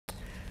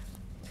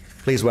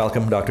Please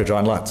welcome Dr.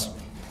 John Lutz.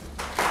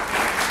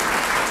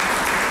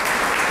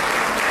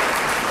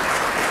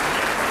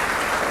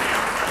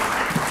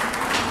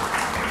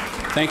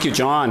 Thank you,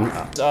 John.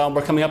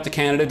 We're coming up to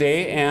Canada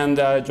Day, and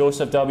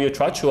Joseph W.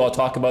 Trutch, who I'll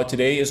talk about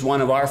today, is one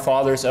of our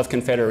fathers of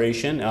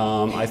Confederation.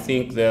 I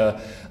think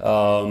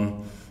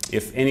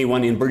if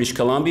anyone in British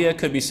Columbia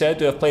could be said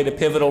to have played a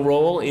pivotal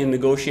role in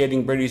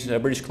negotiating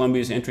British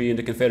Columbia's entry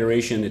into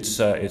Confederation, it's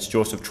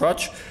Joseph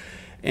Trutch.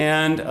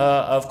 And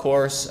of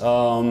course,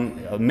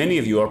 many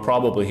of you are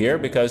probably here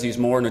because he's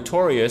more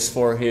notorious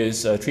for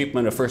his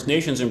treatment of First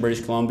Nations in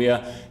British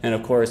Columbia. And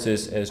of course,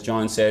 as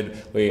John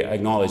said, we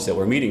acknowledge that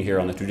we're meeting here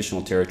on the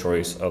traditional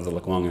territories of the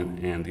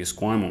Lekwungen and the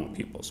Esquimalt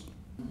peoples.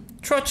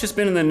 Trutch has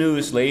been in the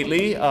news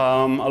lately,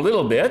 a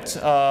little bit.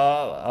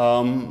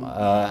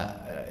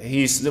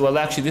 Well,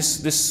 actually,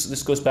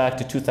 this goes back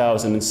to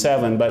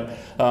 2007, but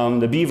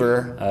the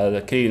Beaver,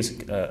 the Canadians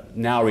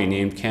now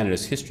renamed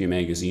Canada's History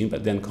magazine,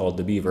 but then called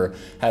the Beaver,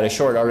 had a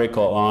short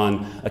article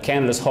on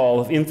Canada's Hall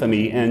of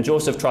Infamy, and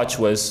Joseph Trutch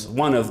was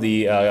one of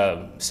the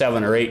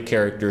 7 or 8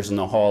 characters in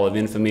the Hall of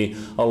Infamy,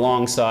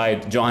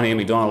 alongside John A.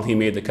 Macdonald. He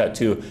made the cut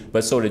too,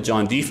 but so did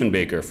John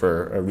Diefenbaker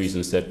for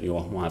reasons that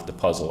you'll have to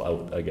puzzle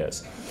out, I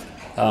guess.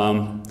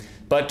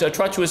 But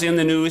Trutch was in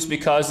the news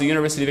because the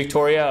University of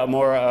Victoria,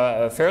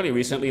 fairly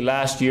recently,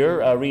 last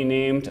year,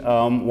 renamed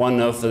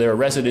one of their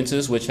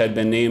residences, which had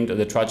been named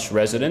the Trutch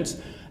Residence.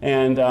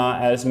 And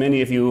as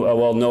many of you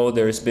well know,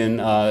 there's been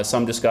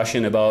some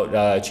discussion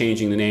about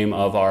changing the name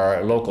of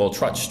our local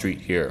Trutch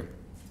Street here.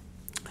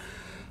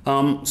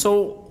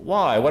 So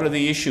why? What are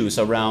the issues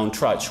around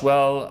Trutch?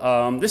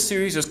 Well, this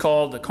series is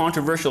called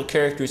Controversial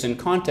Characters in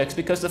Context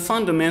because the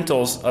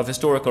fundamentals of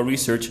historical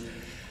research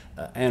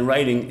and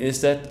writing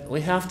is that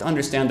we have to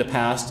understand the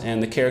past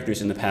and the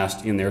characters in the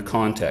past in their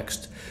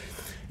context.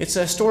 It's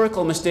a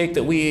historical mistake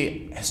that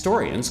we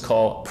historians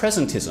call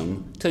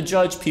presentism, to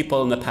judge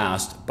people in the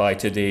past by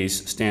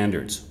today's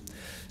standards.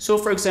 So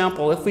for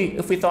example, if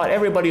we thought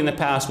everybody in the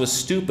past was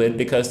stupid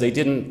because they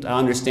didn't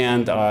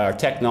understand our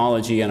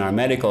technology and our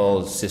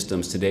medical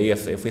systems today,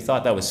 if we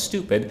thought that was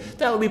stupid,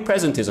 that would be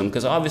presentism,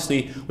 because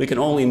obviously we can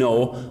only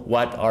know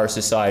what our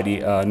society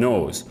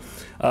knows.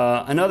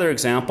 Another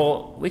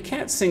example, we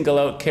can't single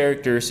out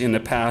characters in the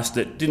past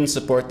that didn't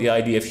support the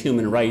idea of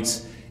human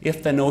rights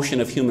if the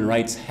notion of human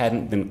rights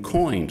hadn't been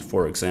coined,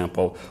 for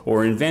example,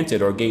 or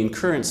invented or gained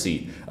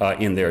currency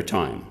in their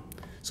time.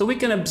 So we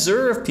can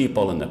observe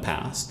people in the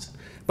past,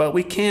 but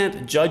we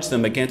can't judge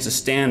them against a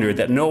standard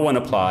that no one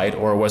applied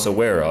or was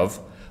aware of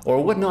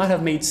or would not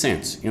have made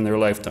sense in their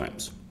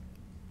lifetimes.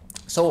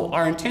 So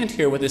our intent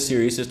here with this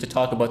series is to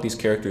talk about these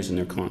characters in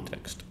their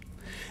context.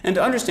 And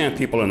to understand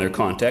people in their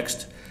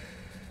context,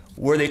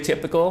 were they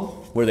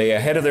typical? Were they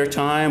ahead of their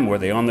time? Were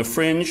they on the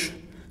fringe?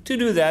 To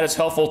do that, it's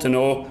helpful to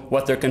know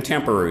what their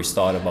contemporaries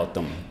thought about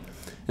them.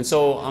 And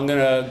so I'm going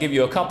to give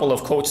you a couple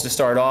of quotes to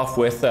start off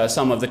with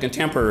some of the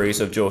contemporaries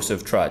of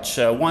Joseph Trutch.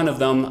 One of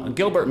them,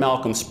 Gilbert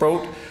Malcolm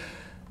Sproat,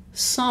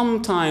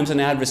 sometimes an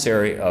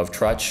adversary of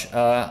Trutch,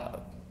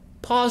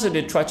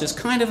 posited Trutch as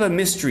kind of a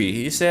mystery.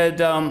 He said,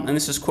 and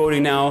this is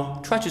quoting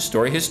now, Trutch's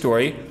story, his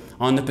story,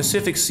 on the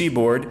Pacific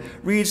seaboard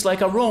reads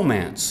like a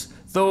romance,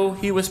 though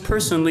he was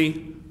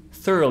personally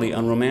thoroughly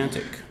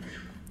unromantic.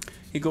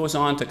 He goes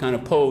on to kind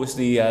of pose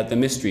the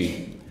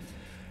mystery.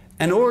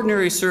 An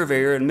ordinary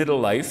surveyor in middle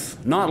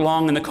life, not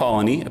long in the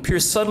colony,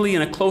 appears suddenly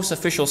in a close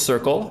official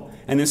circle,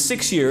 and in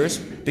 6 years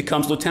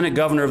becomes lieutenant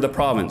governor of the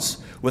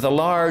province, with a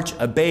large,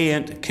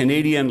 abeyant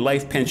Canadian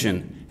life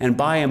pension, and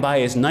by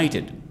is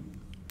knighted.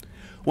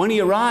 When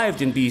he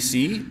arrived in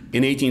BC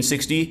in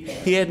 1860,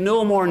 he had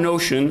no more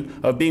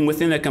notion of being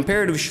within a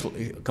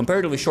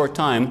comparatively short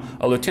time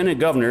a lieutenant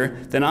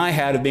governor than I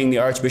had of being the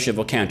Archbishop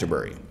of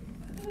Canterbury.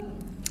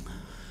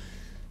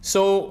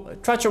 So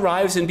Trutch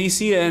arrives in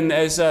BC and,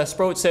 as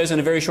Sproat says, in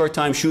a very short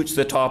time shoots to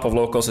the top of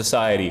local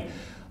society.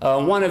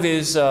 One of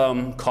his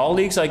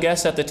colleagues, I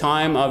guess, at the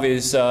time of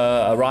his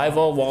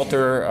arrival,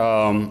 Walter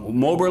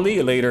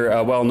Moberly,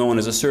 later well known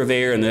as a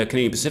surveyor in the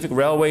Canadian Pacific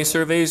Railway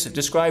surveys,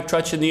 described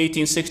Trutch in the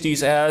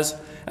 1860s as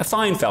a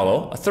fine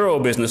fellow, a thorough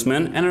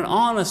businessman, and an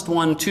honest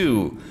one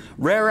too,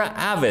 rara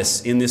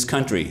avis in this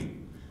country.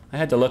 I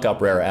had to look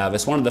up rara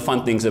avis. One of the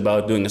fun things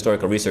about doing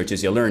historical research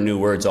is you learn new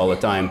words all the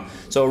time.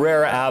 So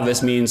rara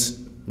avis means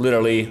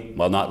literally,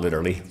 well not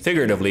literally,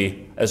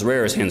 figuratively, as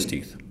rare as hen's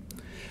teeth.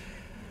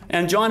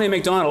 And John A.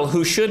 Macdonald,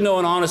 who should know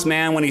an honest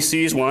man when he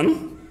sees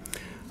one,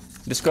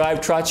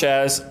 described Trutch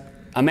as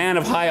a man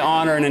of high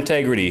honor and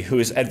integrity,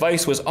 whose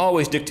advice was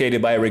always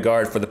dictated by a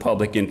regard for the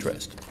public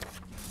interest.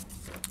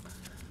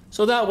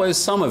 So that was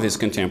some of his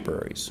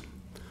contemporaries.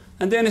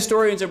 And then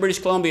historians of British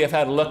Columbia have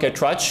had a look at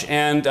Trutch,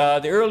 and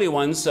the early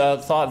ones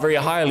thought very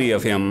highly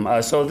of him.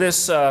 So this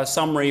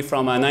summary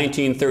from a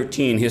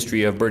 1913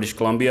 history of British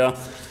Columbia.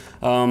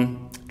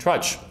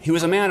 Trutch, he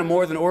was a man of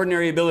more than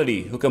ordinary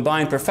ability who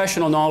combined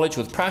professional knowledge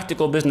with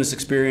practical business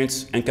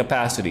experience and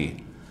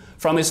capacity.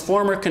 From his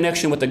former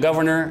connection with the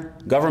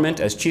government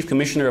as Chief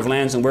Commissioner of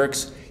Lands and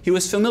Works, he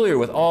was familiar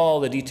with all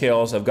the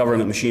details of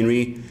government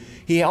machinery.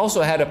 He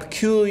also had a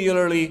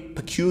peculiarly,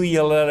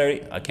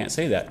 I can't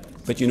say that,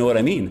 but you know what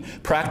I mean,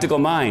 practical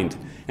mind,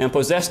 and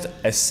possessed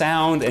a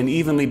sound and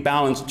evenly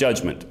balanced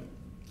judgment.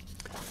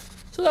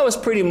 So that was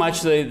pretty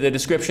much the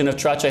description of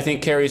Trutch. I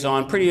think carries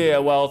on pretty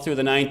well through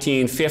the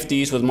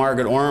 1950s with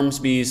Margaret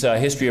Ormsby's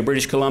History of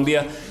British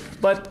Columbia.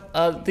 But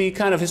the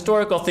kind of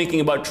historical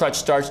thinking about Trutch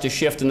starts to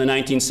shift in the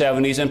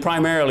 1970s, and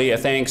primarily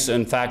thanks,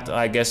 in fact,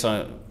 I guess,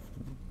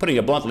 putting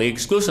it bluntly,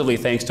 exclusively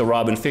thanks to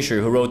Robin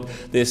Fisher, who wrote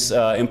this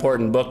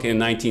important book in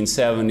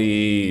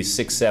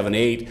 1976, 7,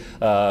 8,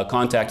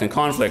 Contact and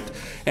Conflict.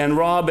 And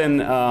Robin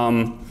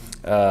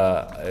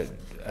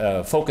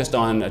focused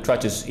on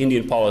Trutch's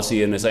Indian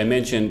policy, and as I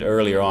mentioned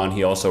earlier on,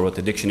 he also wrote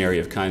the Dictionary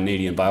of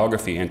Canadian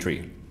Biography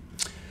entry.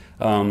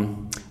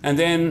 And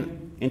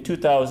then in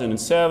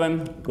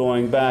 2007,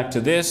 going back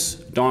to this,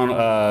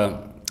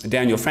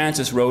 Daniel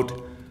Francis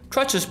wrote,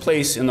 Trutch's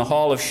place in the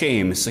Hall of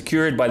Shame is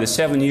secured by the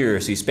 7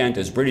 years he spent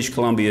as British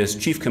Columbia's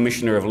Chief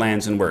Commissioner of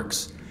Lands and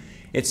Works.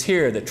 It's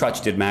here that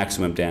Trutch did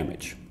maximum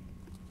damage.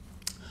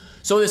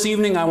 So this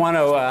evening I want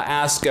to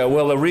ask,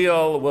 will the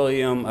real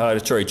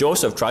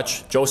Joseph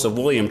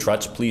William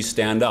Trutch, please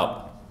stand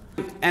up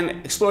and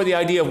explore the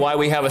idea of why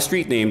we have a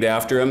street named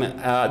after him.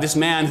 This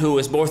man who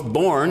was both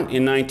born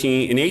in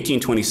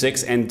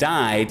 1826 and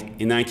died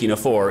in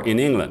 1904 in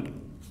England.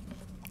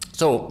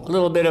 So a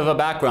little bit of a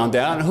background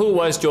there. And who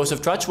was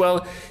Joseph Trutch?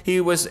 Well,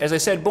 he was, as I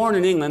said, born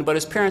in England, but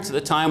his parents at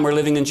the time were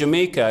living in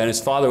Jamaica, and his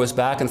father was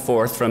back and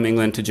forth from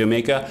England to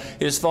Jamaica.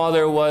 His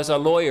father was a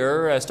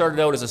lawyer,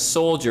 started out as a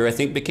soldier, I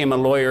think became a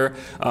lawyer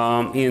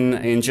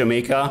in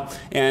Jamaica,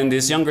 and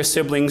his younger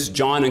siblings,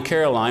 John and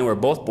Caroline, were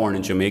both born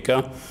in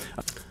Jamaica.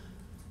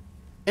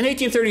 In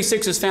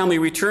 1836, his family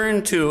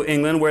returned to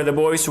England, where the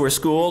boys were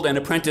schooled and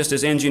apprenticed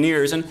as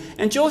engineers, and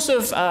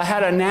Joseph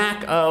had a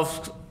knack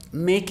of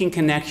making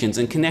connections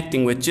and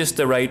connecting with just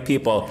the right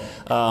people.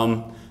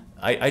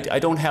 I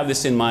don't have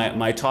this in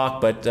my talk,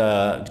 but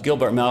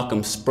Gilbert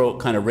Malcolm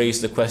kind of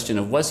raised the question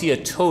of, was he a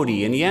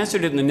toady? And he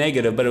answered it in the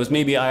negative, but it was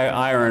maybe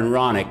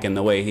ironic in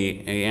the way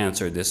he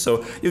answered this.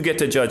 So you get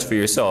to judge for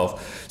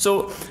yourself.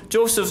 So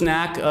Joseph's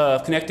knack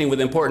of connecting with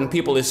important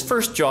people, his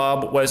first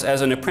job was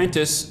as an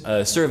apprentice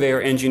surveyor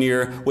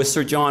engineer with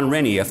Sir John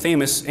Rennie, a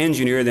famous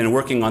engineer then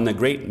working on the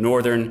Great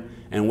Northern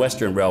and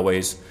Western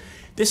Railways.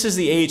 This is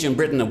the age in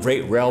Britain of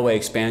great railway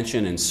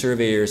expansion, and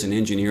surveyors and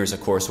engineers,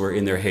 of course, were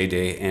in their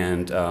heyday,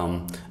 and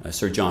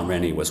Sir John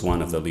Rennie was one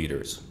of the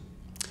leaders.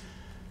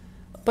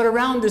 But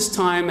around this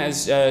time,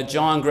 as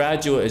Joseph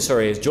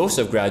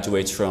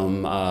graduates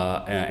from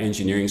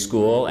engineering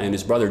school, and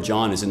his brother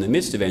John is in the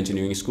midst of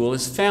engineering school,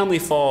 his family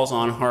falls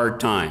on hard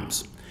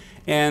times.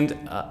 And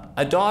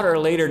a daughter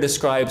later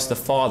describes the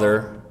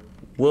father,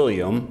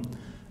 William,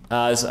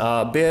 as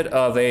a bit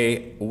of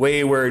a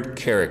wayward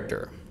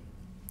character.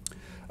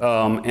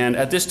 And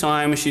at this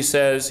time, she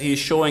says, he's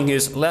showing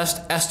his less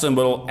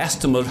estimable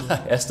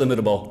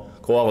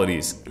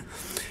qualities,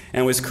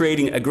 and was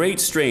creating a great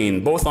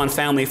strain both on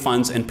family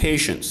funds and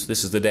patience.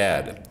 This is the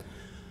dad.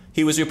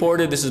 He was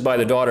reported, this is by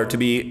the daughter, to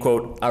be,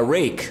 quote, a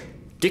rake,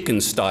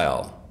 Dickens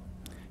style.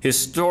 His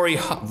story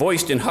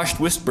voiced in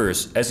hushed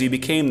whispers as he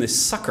became the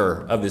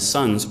sucker of his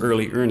son's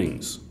early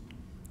earnings.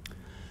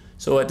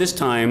 So at this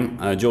time,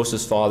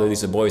 Joseph's father,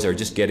 these boys are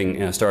just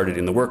getting started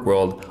in the work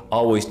world,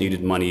 always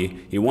needed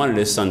money. He wanted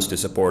his sons to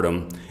support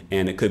him,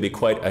 and it could be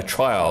quite a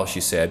trial, she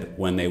said,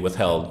 when they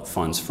withheld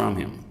funds from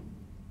him.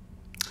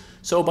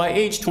 So by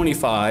age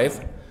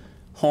 25,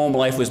 home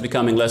life was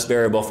becoming less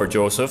bearable for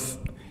Joseph,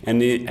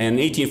 and in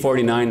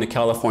 1849, the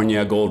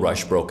California gold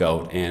rush broke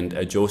out,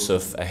 and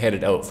Joseph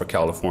headed out for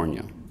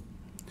California.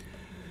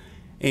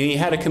 And he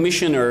had a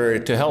commissioner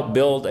to help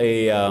build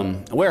a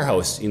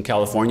warehouse in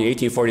California.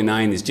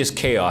 1849 is just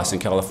chaos in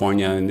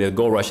California, and the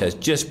gold rush has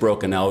just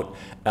broken out.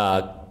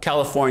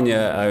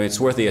 California, it's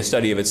worthy a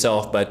study of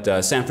itself,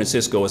 but San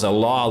Francisco was a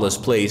lawless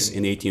place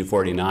in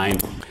 1849.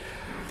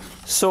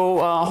 So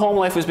home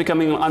life was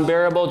becoming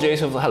unbearable.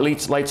 Joseph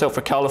lights out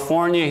for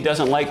California. He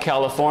doesn't like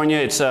California.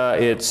 It's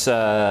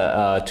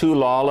too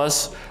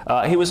lawless.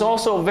 He was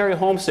also very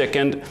homesick.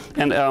 And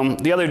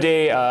the other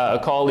day, a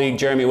colleague,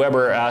 Jeremy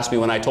Weber, asked me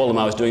when I told him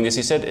I was doing this,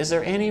 he said, is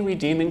there any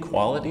redeeming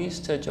qualities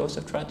to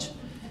Joseph Trutch?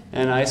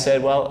 And I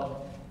said, well,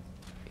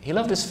 he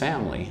loved his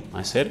family,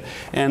 I said.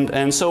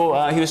 And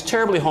so he was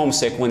terribly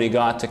homesick when he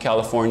got to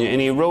California,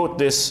 and he wrote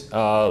this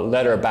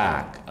letter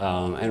back.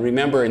 And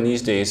remember, in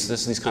these days,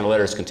 these kind of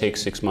letters can take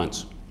 6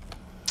 months.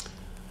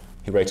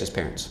 He writes his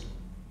parents,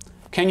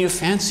 "Can you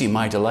fancy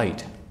my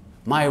delight,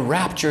 my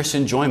rapturous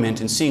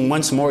enjoyment in seeing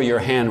once more your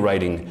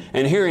handwriting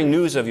and hearing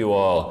news of you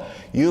all?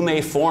 You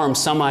may form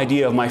some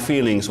idea of my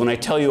feelings when I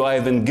tell you I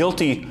have been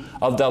guilty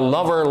of the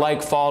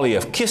lover-like folly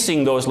of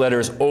kissing those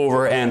letters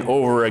over and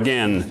over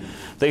again.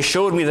 They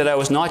showed me that I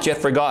was not yet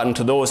forgotten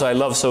to those I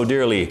love so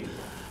dearly,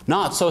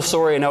 not so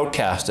sorry an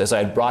outcast as I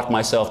had brought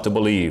myself to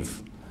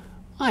believe.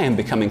 I am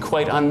becoming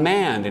quite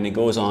unmanned," and he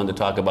goes on to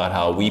talk about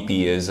how weep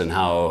he is and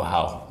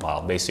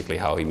well, basically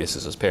how he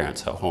misses his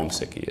parents, how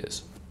homesick he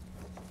is.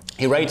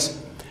 He writes,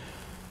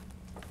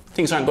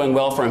 Things aren't going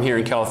well for him here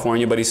in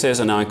California, but he says,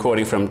 and now I'm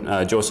quoting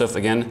from Joseph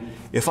again,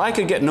 "If I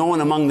could get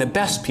known among the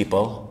best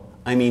people,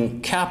 I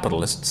mean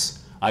capitalists,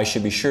 I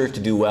should be sure to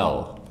do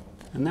well."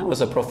 And that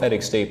was a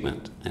prophetic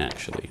statement,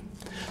 actually.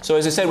 So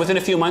as I said, within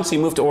a few months he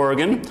moved to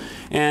Oregon,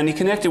 and he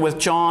connected with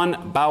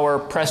John Bower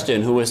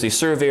Preston, who was the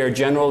Surveyor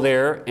General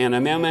there, and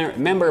a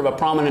member of a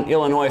prominent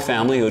Illinois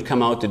family who had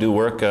come out to do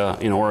work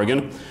in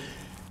Oregon.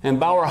 And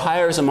Bower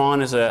hires him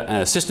on as an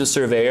assistant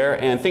surveyor,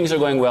 and things are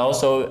going well,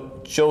 so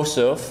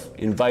Joseph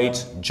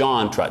invites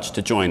John Trutch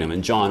to join him,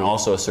 and John,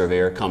 also a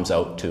surveyor, comes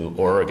out to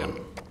Oregon.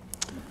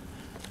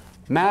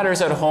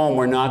 Matters at home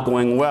were not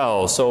going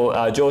well,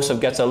 so Joseph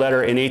gets a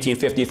letter in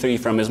 1853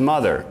 from his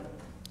mother.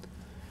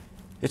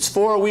 "It's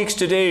 4 weeks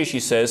today," she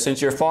says,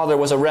 "since your father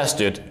was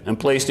arrested and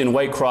placed in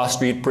White Cross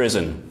Street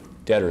Prison,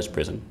 debtor's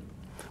prison,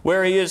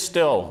 where he is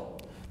still.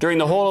 During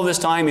the whole of this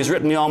time, he's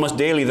written me almost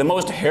daily the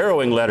most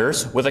harrowing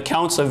letters, with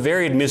accounts of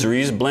varied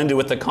miseries blended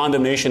with the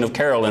condemnation of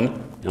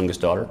Carolyn,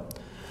 youngest daughter,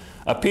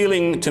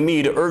 appealing to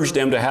me to urge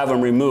them to have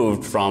him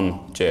removed from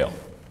jail."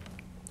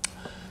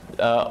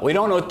 We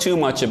don't know too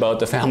much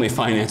about the family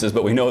finances,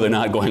 but we know they're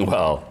not going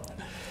well.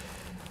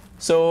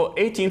 So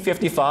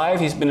 1855,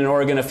 he's been in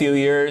Oregon a few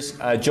years.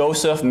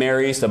 Joseph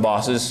marries the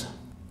boss's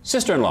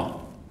sister-in-law.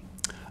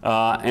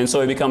 And so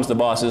he becomes the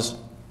boss's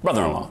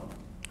brother-in-law.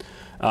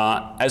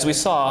 As we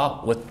saw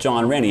with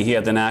John Rennie, he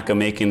had the knack of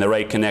making the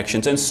right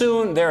connections. And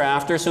soon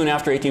thereafter, soon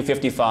after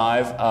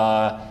 1855,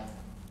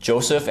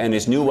 Joseph and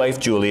his new wife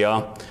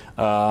Julia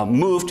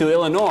moved to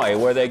Illinois,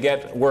 where they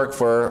get work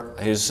for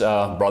his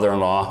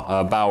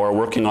brother-in-law Bower,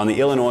 working on the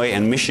Illinois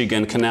and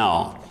Michigan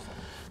Canal.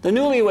 The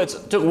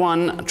newlyweds took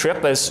one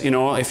trip. As you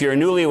know, if you're a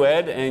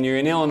newlywed and you're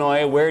in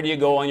Illinois, where do you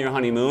go on your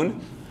honeymoon?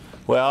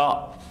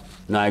 Well,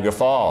 Niagara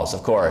Falls,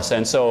 of course.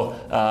 And so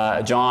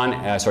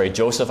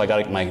Joseph, I got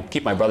to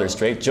keep my brothers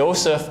straight.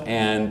 Joseph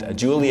and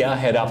Julia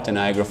head up to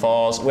Niagara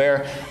Falls,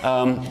 where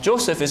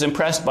Joseph is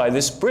impressed by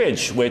this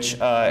bridge, which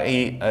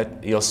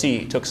you'll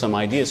see, took some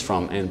ideas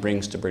from and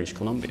brings to British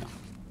Columbia.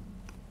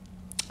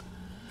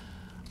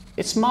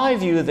 It's my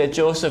view that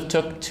Joseph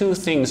took two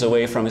things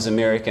away from his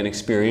American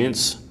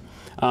experience.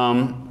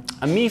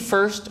 A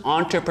me-first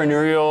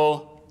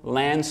entrepreneurial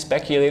land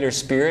speculator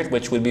spirit,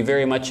 which would be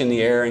very much in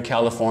the air in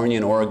California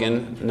and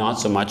Oregon, not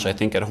so much, I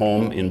think, at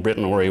home in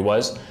Britain where he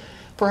was.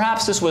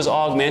 Perhaps this was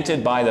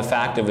augmented by the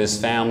fact of his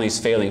family's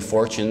failing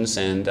fortunes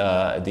and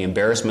the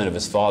embarrassment of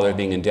his father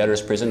being in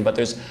debtor's prison, but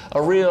there's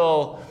a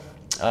real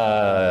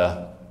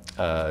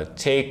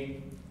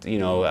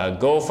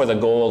go for the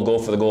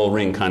gold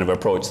ring kind of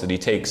approach that he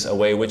takes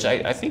away, which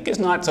I think is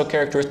not so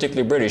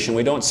characteristically British, and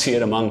we don't see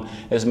it among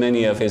as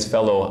many of his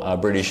fellow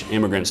British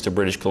immigrants to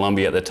British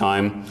Columbia at the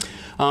time.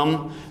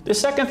 The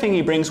second thing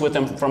he brings with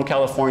him from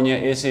California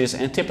is his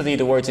antipathy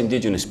towards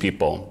indigenous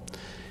people.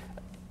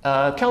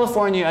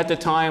 California at the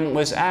time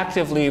was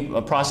actively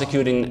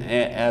prosecuting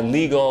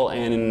legal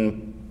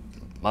and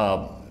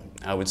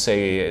I would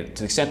say, to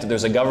the extent that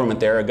there's a government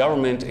there, a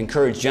government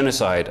encouraged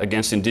genocide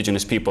against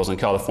indigenous peoples in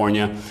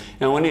California.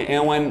 And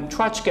when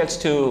Trutch gets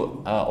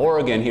to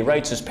Oregon, he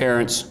writes his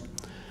parents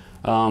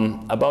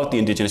about the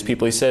indigenous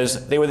people. He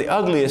says, "They were the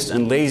ugliest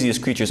and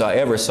laziest creatures I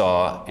ever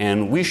saw,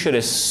 and we should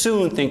as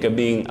soon think of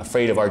being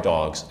afraid of our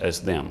dogs as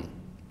them."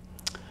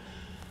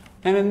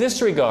 And in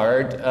this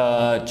regard,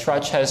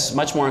 Trutch has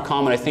much more in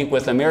common, I think,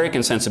 with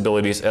American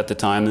sensibilities at the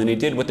time than he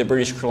did with the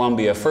British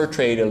Columbia fur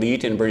trade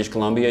elite in British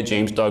Columbia,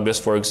 James Douglas,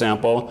 for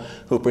example,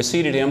 who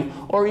preceded him,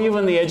 or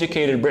even the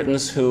educated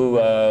Britons who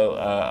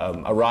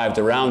arrived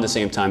around the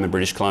same time in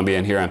British Columbia.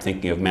 And here I'm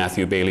thinking of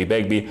Matthew Bailey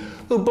Begbie,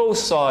 who both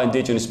saw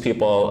indigenous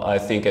people, I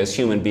think, as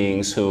human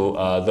beings who,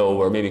 though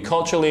were maybe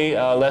culturally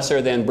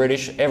lesser than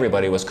British,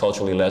 everybody was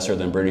culturally lesser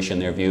than British in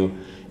their view.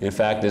 In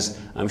fact, as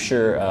I'm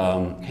sure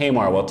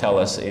Haymar will tell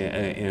us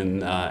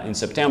in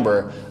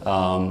September,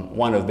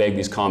 one of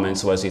Begbie's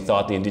comments was he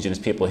thought the indigenous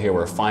people here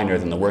were finer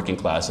than the working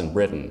class in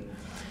Britain.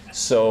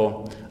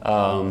 So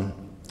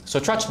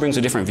Trutch brings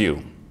a different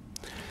view.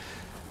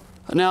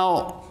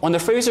 Now, when the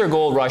Fraser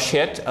Gold Rush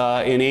hit in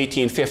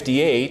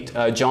 1858,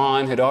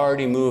 John had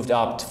already moved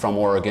up from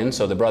Oregon,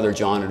 so the brother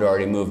John had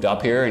already moved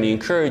up here, and he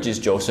encourages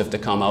Joseph to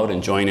come out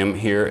and join him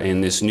here in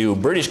this new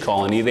British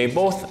colony. They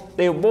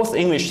were both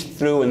English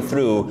through and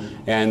through,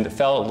 and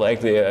felt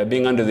like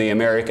being under the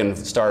American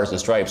stars and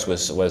stripes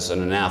was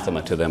an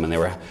anathema to them.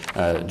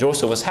 And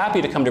Joseph was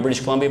happy to come to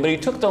British Columbia, but he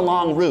took the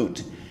long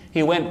route.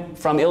 He went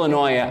from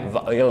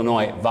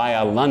Illinois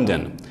via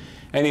London.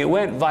 And he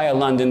went via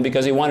London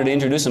because he wanted to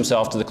introduce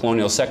himself to the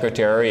colonial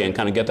secretary and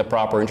kind of get the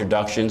proper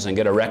introductions and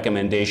get a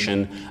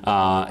recommendation.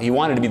 He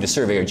wanted to be the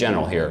Surveyor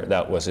General here.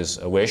 That was his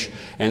wish.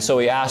 And so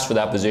he asked for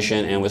that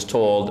position and was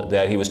told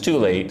that he was too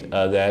late,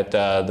 that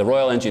the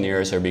Royal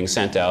Engineers are being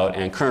sent out,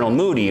 and Colonel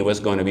Moody was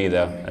going to be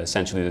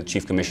essentially the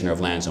Chief Commissioner of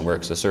Lands and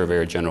Works, the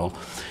Surveyor General.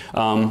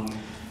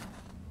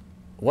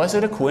 Was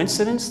it a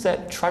coincidence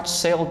that Trutch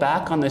sailed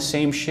back on the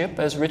same ship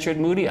as Richard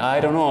Moody?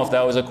 I don't know if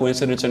that was a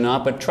coincidence or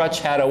not, but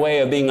Trutch had a way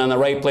of being on the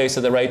right place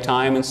at the right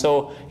time, and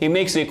so he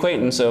makes the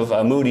acquaintance of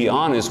Moody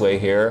on his way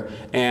here,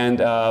 and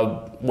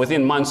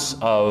within months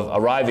of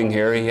arriving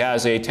here, he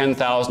has a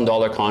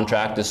 $10,000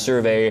 contract to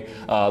survey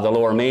the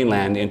lower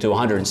mainland into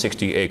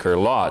 160-acre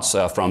lots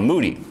from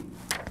Moody.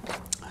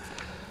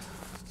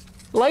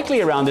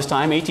 Likely around this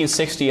time,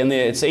 1860, and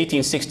it's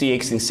 1860,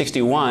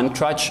 1861,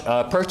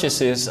 Trutch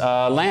purchases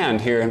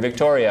land here in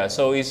Victoria.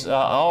 So he's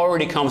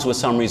already comes with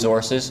some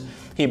resources.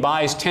 He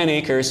buys 10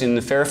 acres in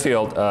the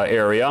Fairfield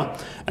area,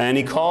 and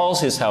he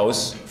calls his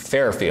house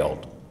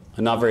Fairfield.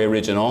 Not very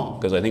original,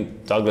 because I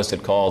think Douglas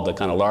had called the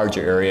kind of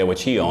larger area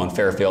which he owned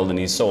Fairfield, and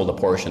he sold a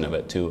portion of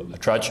it to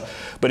Trutch.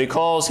 But he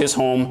calls his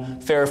home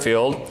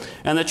Fairfield,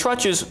 and the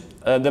Trutches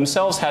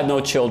themselves had no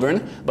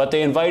children, but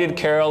they invited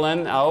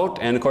Carolyn out,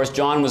 and of course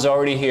John was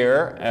already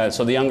here,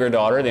 so the younger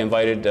daughter, they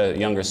invited the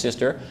younger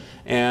sister,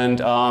 and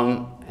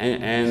all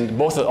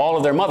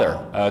of their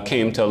mother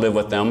came to live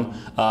with them.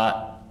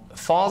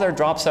 Father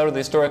drops out of the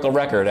historical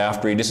record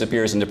after he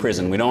disappears into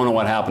prison. We don't know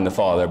what happened to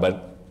father,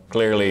 but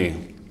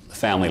clearly the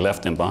family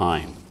left him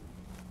behind.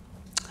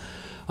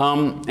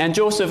 And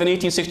Joseph in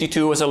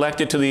 1862 was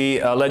elected to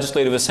the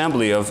Legislative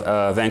Assembly of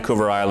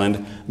Vancouver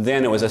Island.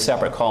 Then it was a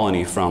separate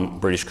colony from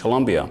British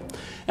Columbia.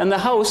 And the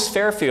house,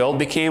 Fairfield,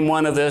 became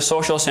one of the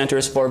social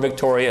centers for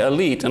Victoria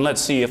elite. And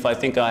let's see if I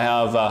think I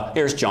have,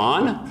 here's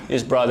John,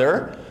 his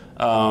brother.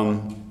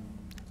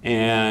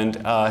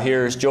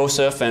 Here's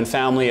Joseph and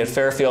family at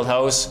Fairfield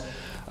House.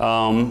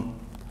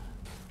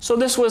 So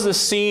this was the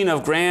scene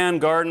of grand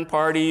garden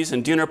parties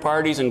and dinner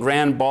parties and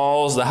grand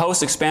balls. The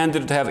house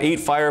expanded to have 8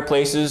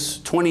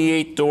 fireplaces,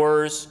 28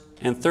 doors,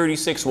 and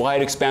 36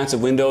 wide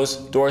expansive windows.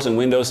 Doors and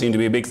windows seemed to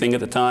be a big thing at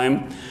the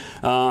time.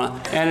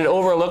 And it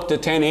overlooked the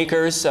 10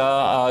 acres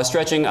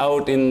stretching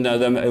out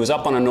it was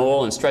up on a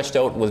knoll and stretched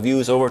out with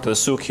views over to the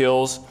Souk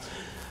Hills.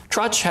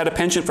 Trutch had a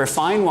penchant for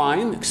fine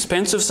wine,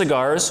 expensive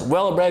cigars,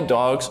 well-bred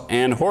dogs,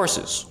 and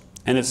horses.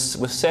 And it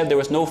was said there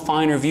was no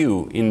finer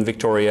view in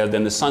Victoria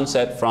than the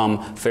sunset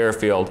from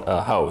Fairfield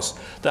House.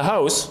 The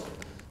house,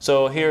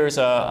 so here's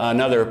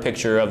another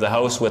picture of the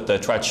house with the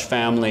Trutch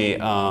family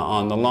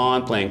on the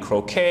lawn playing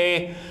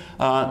croquet.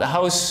 The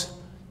house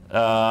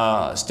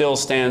still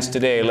stands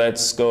today.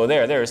 Let's go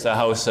there. There's the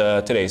house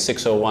today,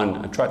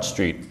 601 Trutch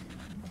Street.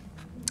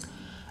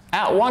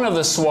 At one of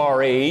the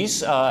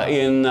soirees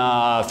in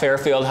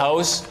Fairfield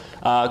House,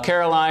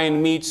 Caroline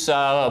meets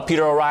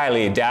Peter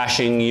O'Reilly,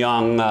 dashing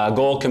young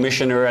gold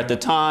commissioner at the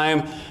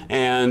time,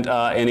 and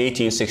in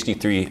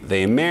 1863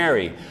 they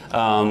marry.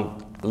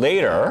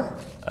 Later,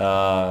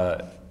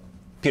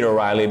 Peter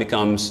O'Reilly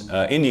becomes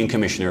Indian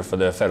commissioner for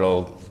the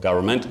federal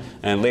government,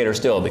 and later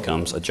still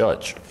becomes a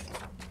judge.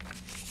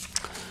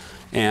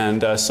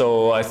 And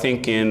so I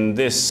think in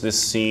this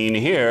scene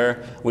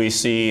here, we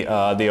see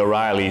the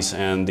O'Reillys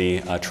and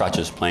the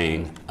Trutches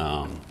playing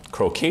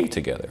croquet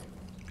together.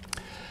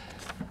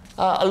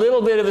 A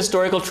little bit of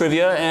historical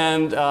trivia,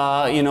 and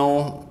you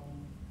know,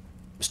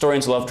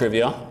 historians love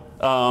trivia.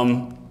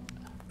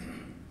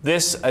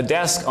 This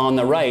desk on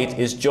the right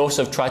is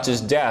Joseph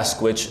Trutch's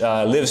desk, which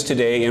lives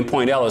today in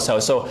Point Ellis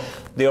House. So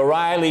the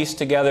O'Reillys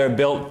together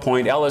built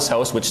Point Ellis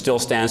House, which still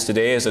stands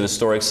today as an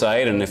historic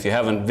site. And if you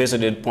haven't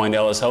visited Point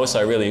Ellis House,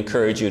 I really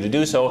encourage you to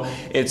do so.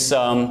 It's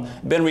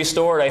been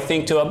restored, I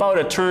think, to about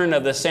a turn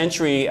of the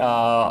century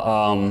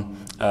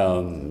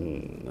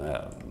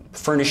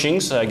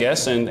furnishings, I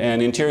guess,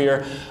 and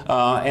interior.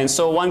 And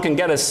so one can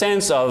get a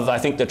sense of, I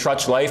think, the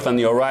Trutch life and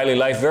the O'Reilly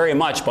life very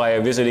much by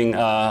visiting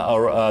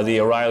the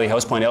O'Reilly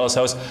House, Point Ellis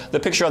House. The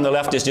picture on the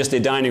left is just the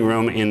dining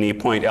room in the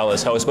Point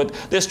Ellis House. But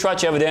this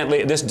Trutch,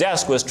 evidently, this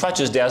desk was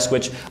Trutch's desk,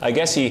 which I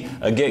guess he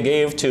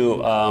gave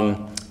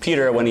to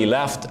Peter when he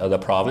left the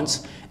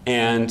province.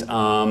 And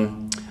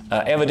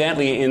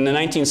evidently, in the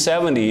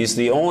 1970s,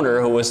 the owner,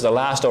 who was the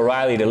last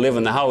O'Reilly to live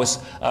in the house,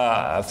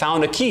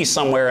 found a key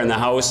somewhere in the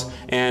house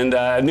and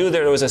knew that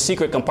there was a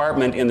secret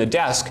compartment in the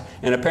desk,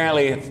 and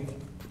apparently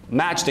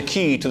matched the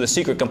key to the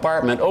secret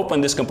compartment,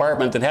 opened this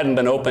compartment that hadn't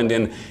been opened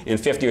in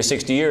 50 or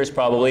 60 years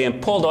probably,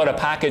 and pulled out a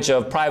package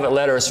of private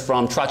letters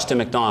from Trutch to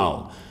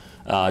MacDonald,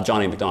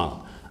 Johnny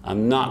MacDonald.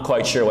 I'm not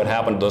quite sure what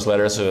happened to those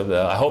letters.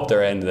 I hope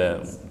they're in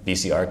the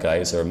BC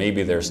archives, or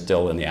maybe they're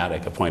still in the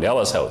attic of Point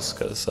Ellis House,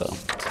 because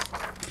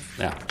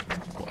yeah,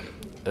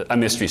 a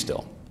mystery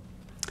still.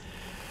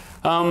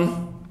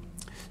 The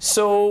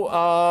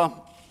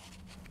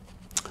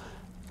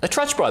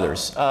Trutch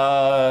brothers,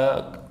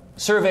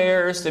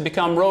 surveyors, they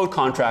become road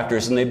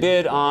contractors, and they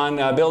bid on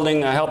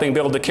helping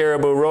build the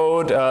Caribou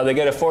Road. They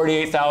get a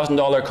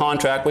 $48,000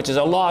 contract, which is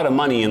a lot of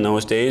money in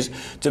those days,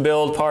 to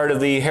build part of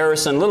the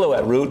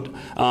Harrison-Lillooet route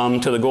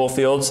to the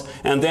goldfields.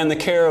 And then the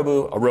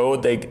Caribou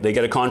Road, they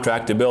get a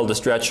contract to build a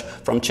stretch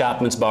from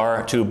Chapman's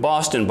Bar to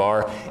Boston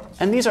Bar.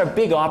 And these are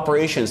big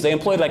operations. They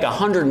employed like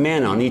 100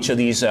 men on each of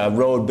these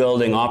road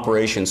building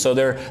operations. So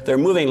they're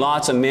moving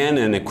lots of men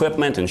and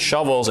equipment and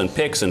shovels and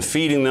picks and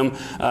feeding them.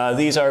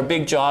 These are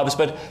big jobs,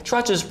 but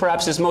Trutch's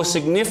perhaps his most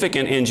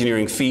significant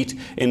engineering feat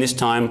in this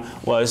time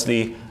was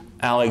the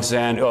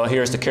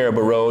here's the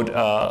Caribou Road,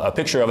 a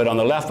picture of it on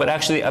the left, but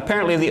actually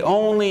apparently the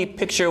only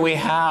picture we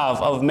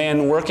have of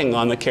men working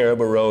on the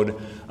Caribou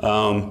Road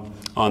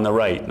on the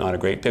right. Not a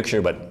great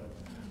picture, but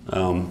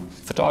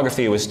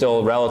photography was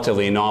still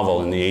relatively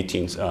novel in the late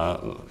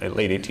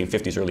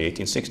 1850s, early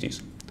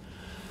 1860s.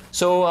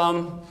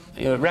 So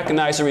you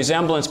recognize the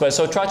resemblance, but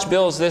so Trutch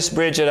builds this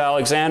bridge at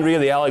Alexandria,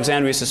 the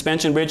Alexandria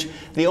Suspension Bridge,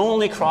 the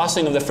only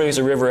crossing of the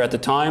Fraser River at the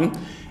time.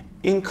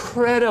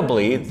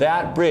 Incredibly,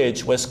 that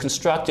bridge was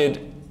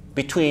constructed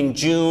between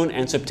June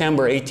and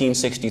September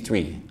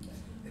 1863.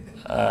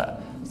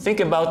 Think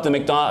about the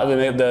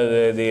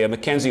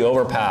Mackenzie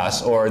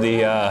overpass or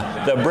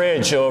the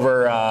bridge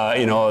over,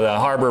 the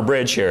Harbor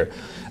Bridge here.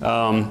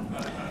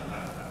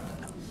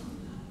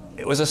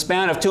 It was a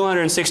span of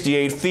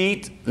 268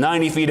 feet,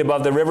 90 feet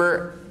above the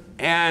river,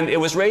 and it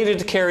was rated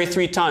to carry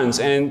 3 tons.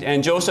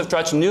 And Joseph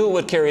Trutch knew it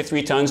would carry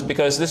 3 tons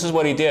because this is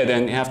what he did,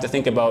 and you have to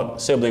think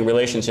about sibling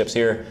relationships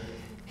here.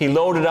 He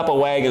loaded up a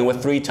wagon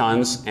with 3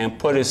 tons and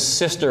put his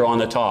sister on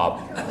the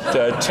top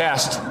to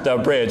test the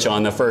bridge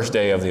on the first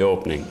day of the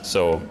opening.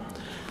 So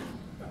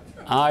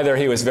either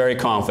he was very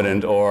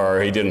confident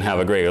or he didn't have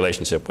a great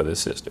relationship with his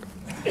sister.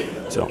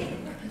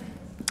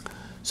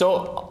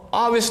 So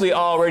obviously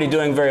already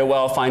doing very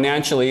well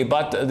financially,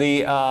 but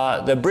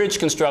the bridge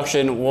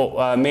construction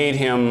made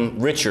him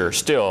richer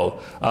still.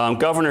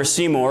 Governor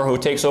Seymour, who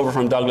takes over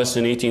from Douglas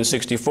in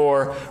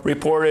 1864,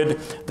 reported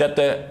that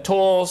the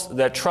tolls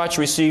that Trutch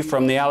received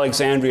from the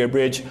Alexandria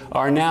Bridge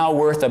are now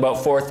worth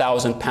about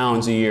 4,000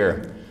 pounds a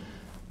year.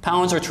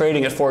 Pounds are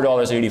trading at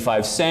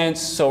 $4.85,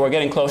 so we're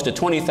getting close to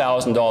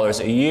 $20,000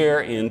 a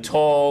year in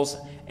tolls,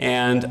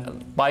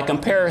 and by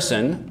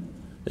comparison,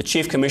 the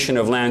Chief Commissioner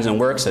of Lands and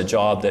Works, a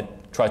job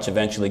that Trutch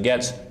eventually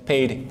gets,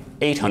 paid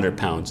 800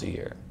 pounds a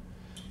year.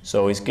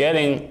 So he's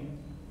getting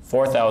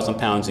 4,000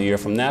 pounds a year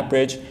from that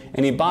bridge,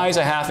 and he buys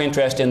a half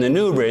interest in the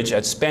new bridge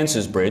at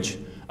Spence's Bridge,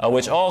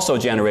 which also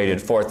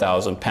generated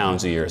 4,000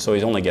 pounds a year. So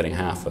he's only getting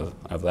half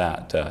of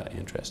that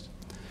interest.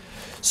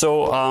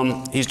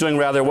 So he's doing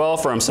rather well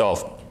for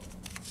himself.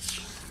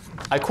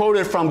 I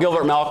quoted from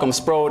Gilbert Malcolm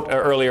Sproat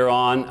earlier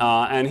on,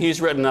 and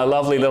he's written a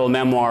lovely little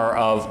memoir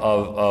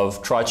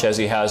of Trutch, as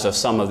he has of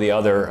some of the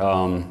other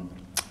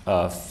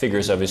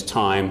figures of his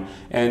time.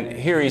 And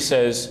here he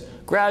says,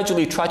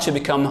 gradually Trutch had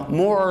become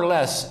more or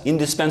less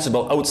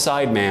indispensable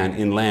outside man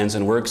in Lands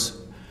and Works,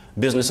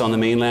 business on the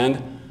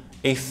mainland,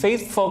 a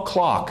faithful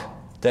clock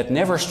that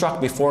never struck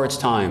before its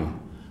time,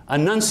 a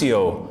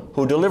nuncio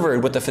who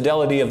delivered with the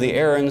fidelity of the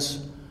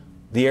errands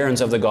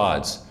of the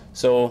gods.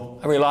 So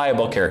a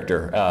reliable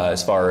character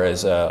as far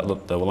as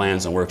the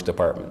Lands and Works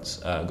departments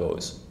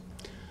goes.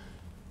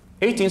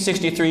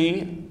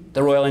 1863,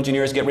 the Royal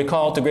Engineers get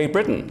recalled to Great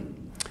Britain.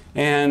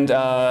 And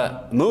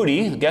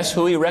Moody, guess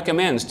who he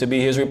recommends to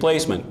be his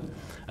replacement?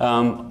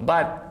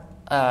 But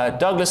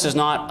Douglas is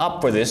not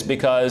up for this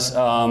because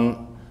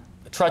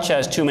Trutch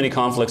has too many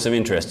conflicts of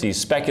interest. He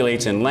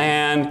speculates in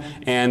land,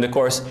 and of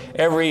course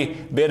every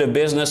bit of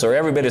business or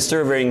every bit of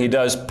surveying he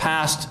does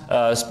past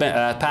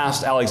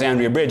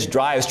Alexandria Bridge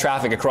drives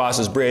traffic across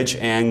his bridge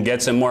and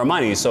gets him more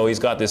money, so he's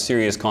got this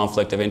serious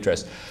conflict of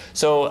interest.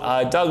 So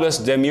Douglas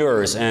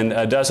demurs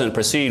and doesn't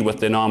proceed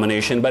with the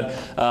nomination, but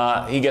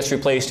he gets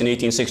replaced in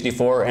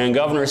 1864, and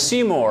Governor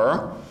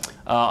Seymour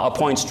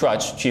appoints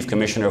Trutch Chief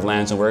Commissioner of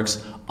Lands and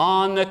Works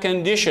on the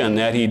condition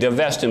that he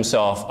divest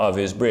himself of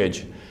his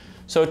bridge.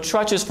 So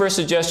Trutch's first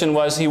suggestion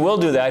was he will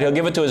do that, he'll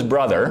give it to his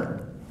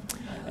brother,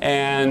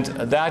 and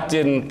that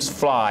didn't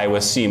fly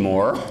with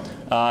Seymour.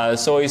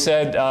 So he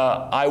said,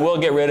 I will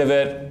get rid of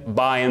it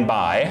by and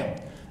by.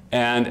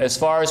 And as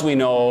far as we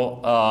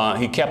know,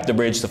 he kept the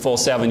bridge the full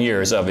 7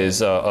 years of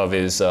his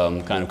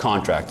kind of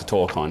contract, the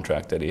toll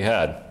contract that he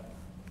had.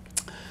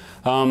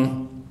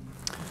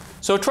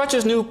 So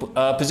Trutch's new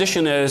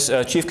position as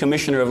Chief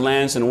Commissioner of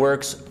Lands and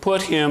Works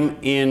put him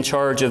in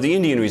charge of the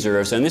Indian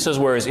reserves, and this is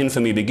where his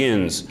infamy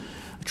begins.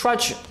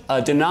 Trutch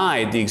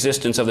denied the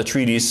existence of the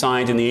treaties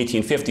signed in the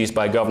 1850s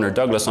by Governor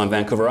Douglas on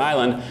Vancouver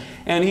Island,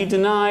 and he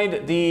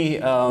denied the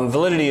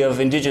validity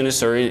of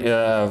indigenous or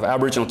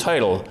Aboriginal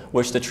title,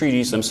 which the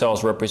treaties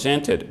themselves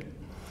represented.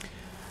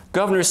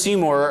 Governor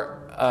Seymour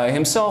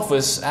himself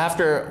was,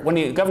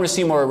 when Governor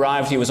Seymour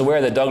arrived, he was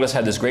aware that Douglas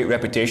had this great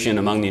reputation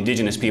among the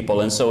indigenous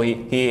people, and so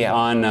he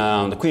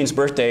on the Queen's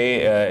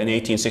birthday in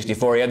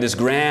 1864, he had this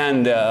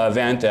grand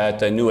event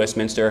at New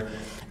Westminster,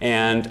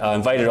 and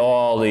invited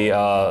all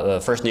the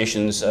First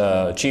Nations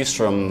chiefs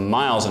from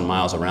miles and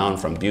miles around,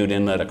 from Butte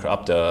Inlet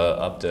up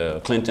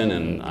to Clinton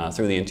and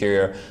through the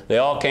interior. They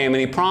all came, and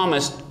he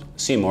promised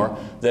Seymour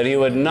that he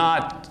would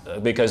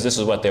not, because this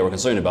is what they were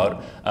concerned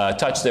about,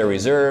 touch their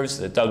reserves,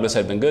 that Douglas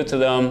had been good to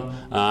them,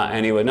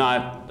 and he would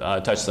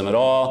not touch them at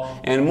all.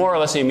 And more or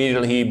less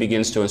immediately he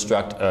begins to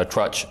instruct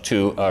Trutch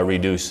to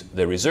reduce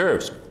the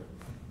reserves.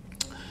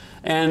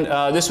 And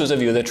this was a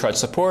view that Trutch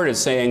supported,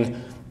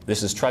 saying,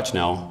 this is Trutch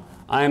now,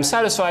 "I am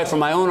satisfied from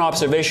my own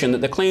observation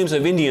that the claims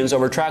of Indians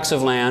over tracts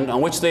of land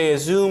on which they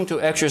assume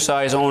to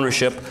exercise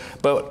ownership,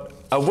 but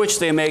of which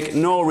they make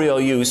no real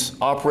use,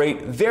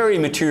 operate very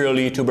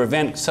materially to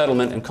prevent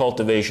settlement and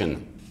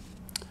cultivation."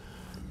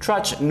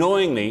 Trutch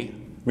knowingly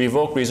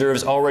revoked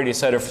reserves already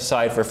set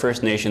aside for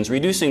First Nations,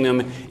 reducing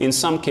them in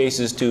some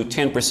cases to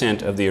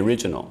 10% of the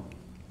original.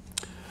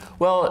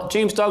 Well,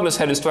 James Douglas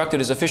had instructed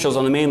his officials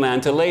on the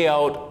mainland to lay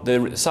out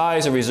the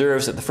size of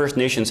reserves that the First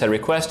Nations had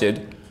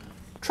requested.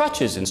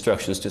 Trutch's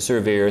instructions to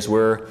surveyors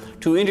were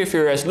to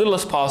interfere as little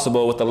as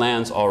possible with the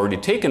lands already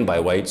taken by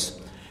whites,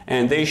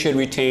 and they should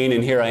retain,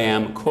 and here I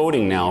am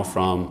quoting now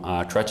from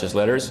Trutch's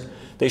letters,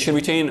 they should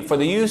retain for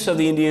the use of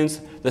the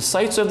Indians the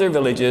sites of their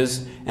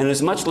villages and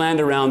as much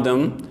land around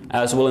them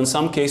as will in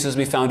some cases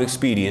be found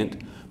expedient,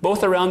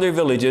 both around their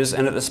villages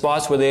and at the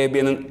spots where they have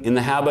been in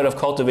the habit of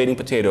cultivating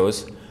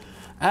potatoes,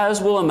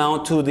 as will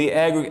amount to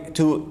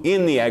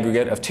in the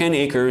aggregate of 10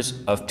 acres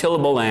of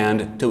tillable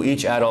land to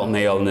each adult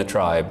male in the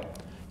tribe,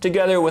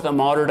 together with a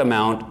moderate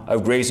amount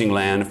of grazing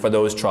land for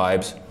those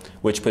tribes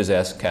which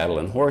possess cattle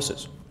and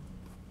horses.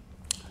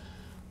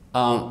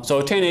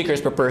 So 10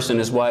 acres per person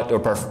is what, or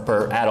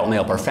per adult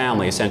male per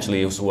family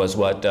essentially was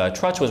what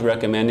Trutch was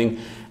recommending.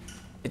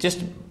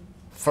 Just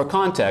for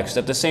context,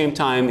 at the same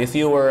time, if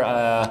you were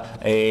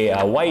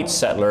a white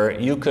settler,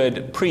 you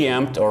could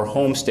preempt or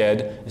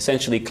homestead,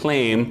 essentially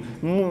claim,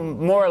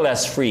 more or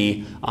less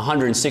free,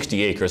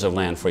 160 acres of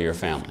land for your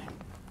family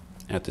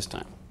at this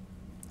time.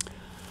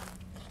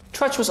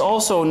 Trutch was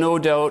also no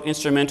doubt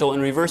instrumental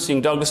in reversing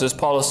Douglas's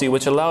policy,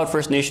 which allowed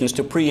First Nations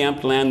to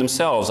preempt land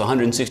themselves,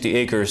 160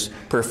 acres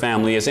per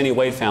family, as any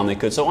white family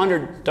could. So under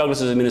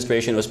Douglas's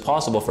administration, it was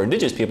possible for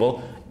Indigenous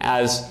people,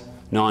 as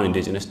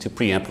non-Indigenous, to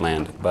preempt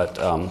land. But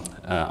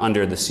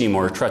under the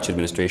Seymour-Trutch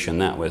administration,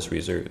 that was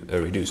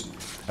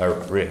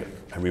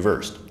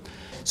reversed.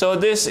 So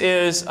this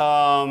is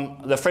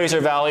the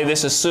Fraser Valley,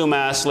 this is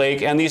Sumas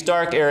Lake, and these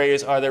dark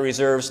areas are the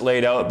reserves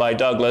laid out by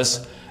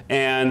Douglas.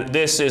 And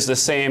this is the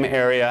same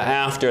area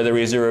after the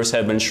reserves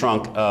had been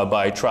shrunk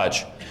by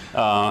Trutch.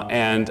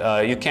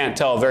 You can't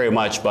tell very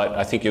much, but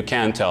I think you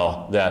can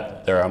tell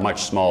that there are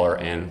much smaller,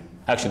 and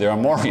actually there are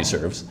more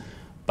reserves,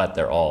 but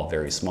they're all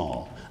very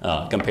small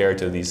compared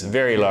to these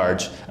very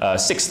large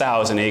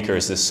 6,000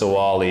 acres, this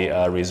Sewali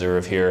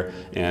reserve here,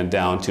 and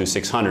down to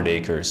 600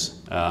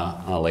 acres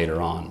later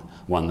on,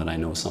 one that I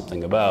know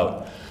something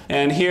about.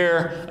 And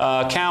here,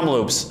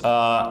 Kamloops.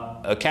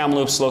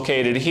 Kamloops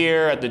located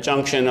here at the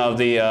junction of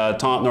the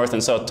North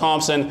and South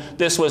Thompson.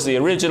 This was the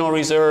original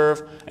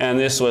reserve, and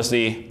this was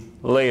the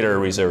later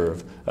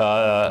reserve.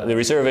 The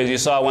reserve, as you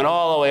saw, went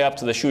all the way up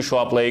to the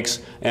Shuswap Lakes,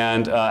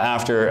 and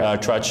after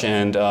Trutch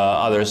and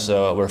others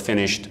were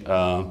finished,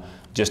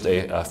 just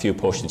a few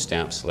postage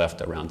stamps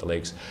left around the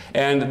lakes.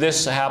 And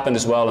this happened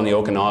as well in the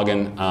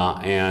Okanagan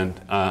and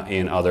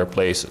in other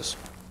places.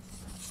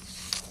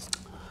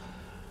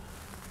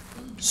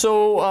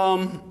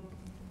 So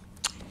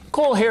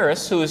Cole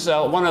Harris, who is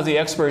one of the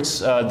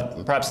experts,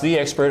 perhaps the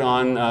expert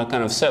on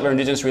kind of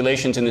settler-indigenous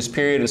relations in this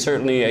period, and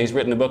certainly he's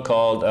written a book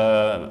called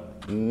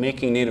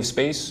Making Native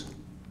Space.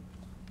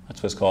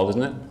 That's what it's called,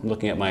 isn't it? I'm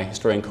looking at my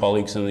historian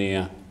colleagues in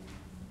the,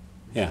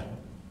 yeah.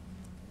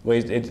 Well,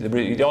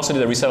 he also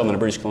did the resettlement of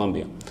British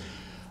Columbia.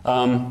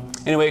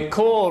 Anyway,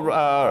 Cole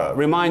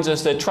reminds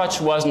us that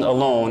Trutch wasn't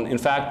alone. In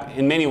fact,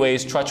 in many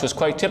ways, Trutch was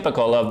quite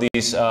typical of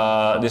these,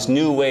 this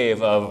new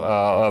wave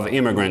of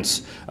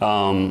immigrants.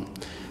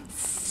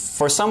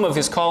 For some of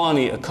his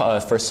colony,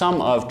 for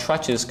some of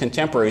Trutch's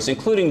contemporaries,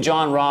 including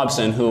John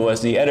Robson, who was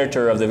the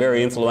editor of the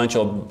very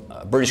influential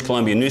British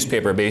Columbia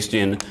newspaper based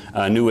in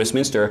New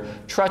Westminster,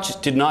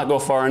 Trutch did not go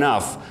far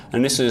enough.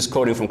 And this is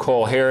quoting from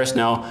Cole Harris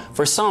now.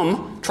 For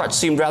some, Trutch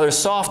seemed rather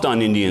soft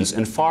on Indians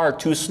and far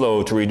too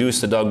slow to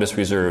reduce the Douglas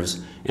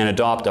reserves and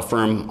adopt a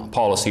firm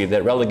policy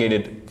that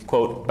relegated,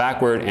 quote,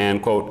 backward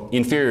and, quote,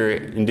 inferior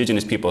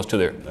Indigenous peoples to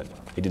their,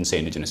 he didn't say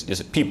Indigenous,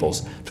 just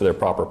peoples, to their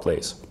proper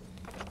place.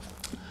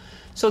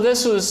 So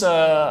this was,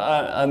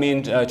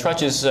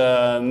 Trutch's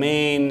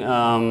main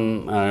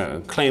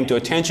claim to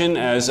attention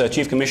as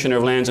Chief Commissioner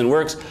of Lands and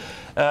Works.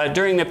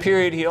 During the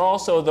period, he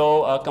also,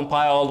 though,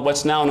 compiled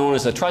what's now known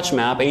as the Trutch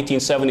Map,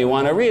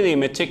 1871, a really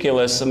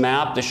meticulous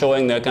map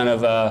showing the kind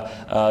of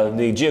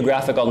the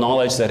geographical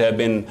knowledge that had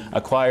been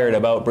acquired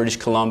about British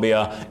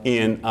Columbia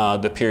in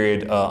the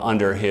period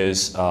under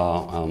his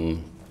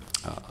Lands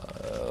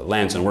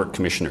and Work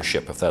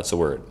Commissionership, if that's a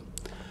word.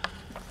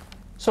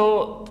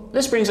 So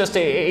this brings us to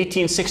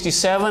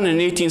 1867. In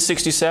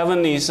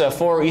 1867, these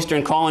four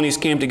eastern colonies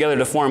came together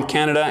to form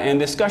Canada, and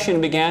discussion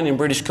began in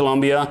British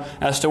Columbia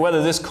as to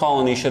whether this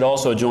colony should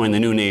also join the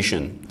new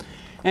nation.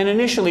 And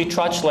initially,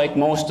 Trutch, like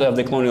most of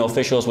the colonial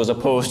officials, was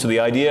opposed to the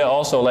idea,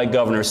 also like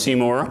Governor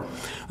Seymour.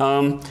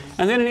 And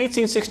then in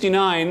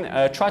 1869,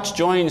 Trutch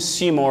joins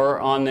Seymour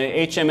on the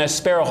HMS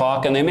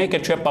Sparrowhawk, and they make a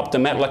trip up to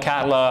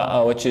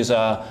Metlakatla, which is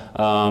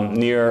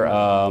near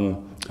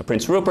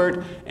Prince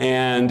Rupert,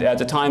 and at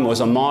the time it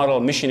was a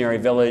model missionary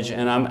village,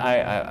 and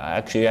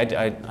I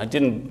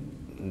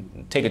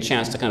didn't take a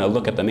chance to kind of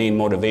look at the main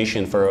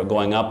motivation for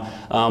going up.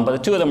 But the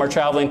two of them are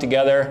traveling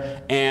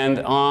together, and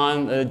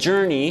on the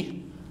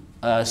journey,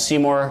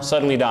 Seymour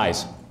suddenly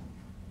dies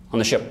on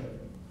the ship.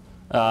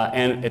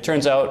 And it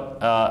turns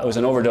out it was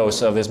an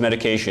overdose of his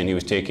medication he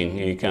was taking.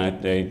 He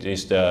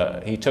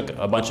took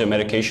a bunch of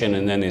medication,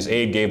 and then his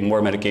aide gave him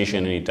more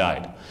medication, and he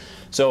died.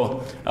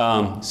 So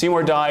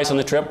Seymour dies on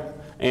the trip.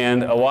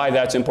 And why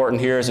that's important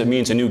here is it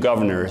means a new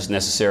governor is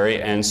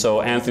necessary. And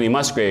so Anthony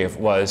Musgrave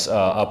was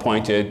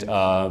appointed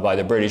by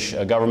the British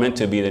government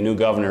to be the new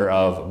governor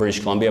of British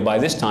Columbia. By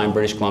this time,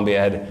 British Columbia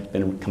had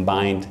been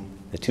combined,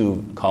 the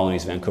two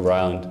colonies, Vancouver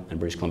Island and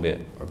British Columbia,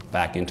 were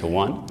back into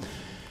one.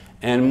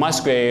 And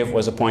Musgrave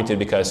was appointed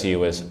because he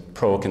was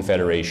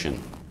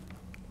pro-Confederation.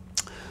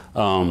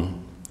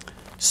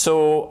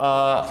 So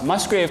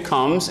Musgrave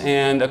comes,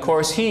 and of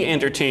course he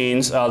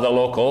entertains the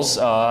locals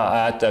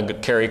at the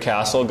Carey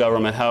Castle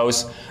Government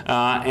House,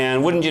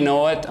 and wouldn't you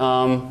know it,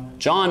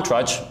 John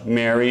Trutch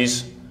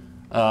marries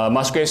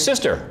Musgrave's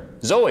sister,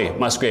 Zoe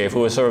Musgrave,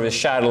 who was sort of his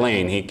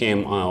chatelaine. He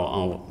came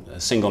a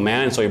single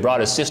man, so he brought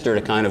his sister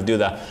to kind of do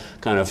the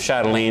kind of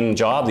chatelaine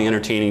job, the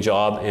entertaining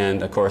job,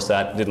 and of course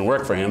that didn't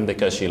work for him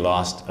because she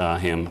lost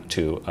him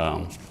to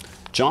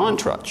John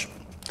Trutch.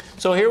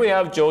 So here we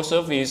have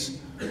Joseph. He's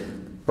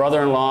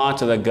brother-in-law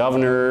to the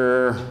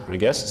governor, I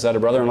guess. Is that a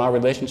brother-in-law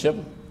relationship?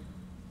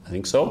 I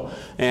think so.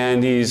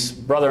 And he's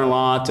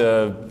brother-in-law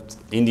to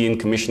Indian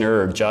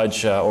Commissioner or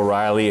Judge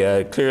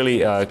O'Reilly, clearly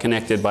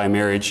connected by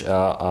marriage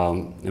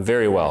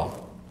very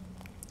well.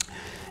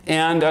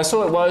 And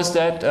so it was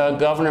that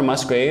Governor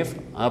Musgrave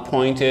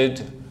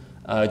appointed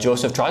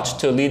Joseph Trutch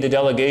to lead the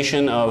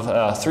delegation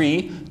of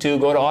 3 to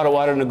go to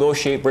Ottawa to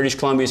negotiate British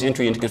Columbia's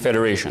entry into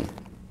Confederation.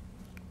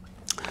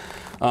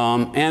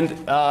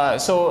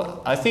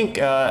 So I think,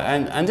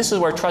 and this is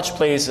where Trutch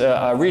plays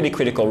a really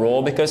critical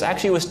role, because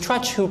actually it was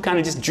Trutch who kind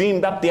of just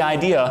dreamed up the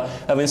idea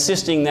of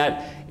insisting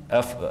that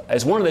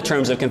as one of the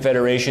terms of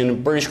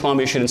Confederation, British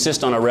Columbia should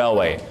insist on a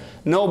railway.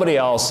 Nobody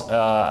else,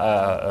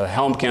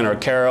 Helmken or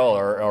Carroll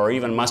or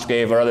even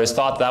Musgrave or others,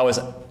 thought that was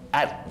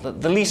at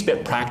the least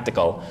bit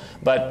practical.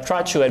 But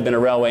Trutch, who had been a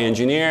railway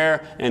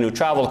engineer and who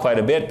traveled quite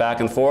a bit back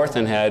and forth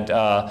and had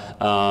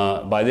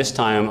by this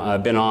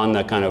time been on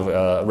the kind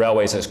of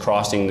railways that's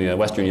crossing the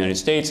western United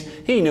States,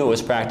 he knew it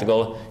was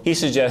practical. He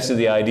suggested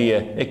the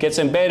idea. It gets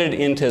embedded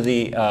into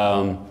the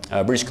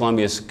British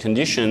Columbia's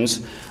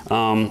conditions,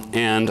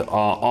 and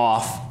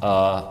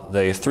off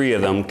the 3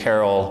 of them,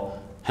 Carroll,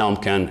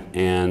 Helmken,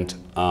 and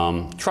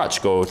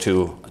Trutch, go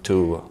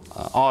to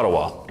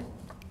Ottawa.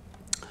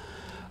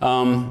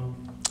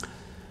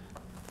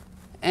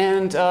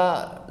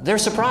 They're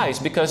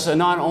surprised because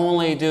not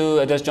only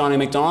does John A.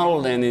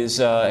 Macdonald and his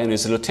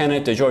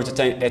lieutenant, Georges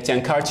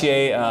Etienne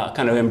Cartier,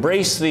 kind of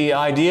embrace the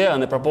idea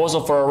and the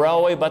proposal for a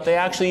railway, but they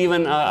actually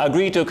even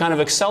agree to kind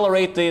of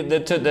accelerate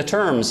the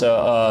terms.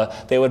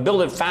 They would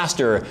build it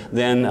faster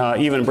than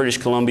even British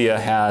Columbia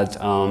had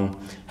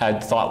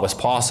thought was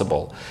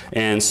possible.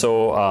 And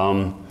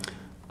so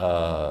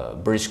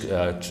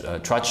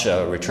Trutch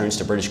returns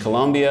to British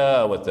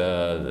Columbia with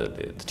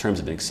the terms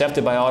have been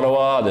accepted by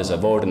Ottawa. There's a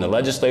vote in the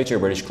legislature.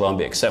 British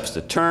Columbia accepts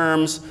the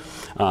terms.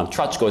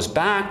 Trutch goes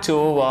back to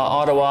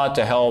Ottawa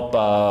to help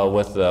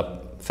with the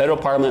federal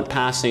parliament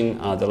passing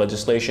the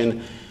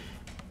legislation.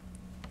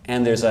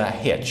 And there's a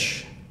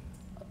hitch.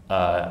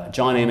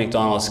 John A.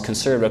 Macdonald's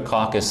Conservative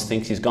caucus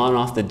thinks he's gone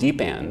off the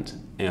deep end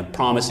and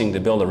promising to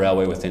build a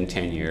railway within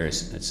 10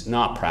 years. It's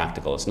not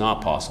practical. It's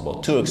not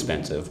possible. Too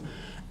expensive.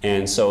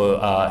 And so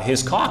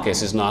his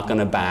caucus is not going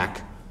to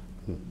back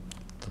the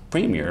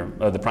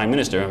Prime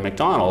Minister,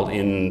 Macdonald,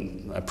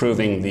 in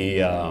approving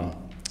the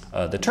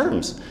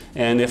terms.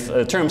 And if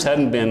the terms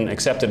hadn't been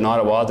accepted in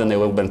Ottawa, then they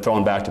would have been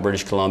thrown back to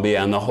British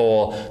Columbia, and the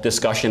whole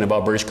discussion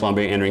about British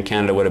Columbia entering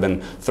Canada would have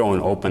been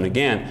thrown open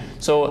again.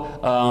 So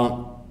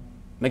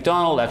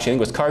Macdonald, actually I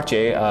think it was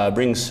Cartier,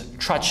 brings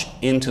Trutch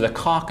into the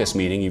caucus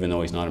meeting, even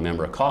though he's not a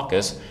member of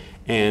caucus,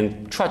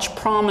 and Trutch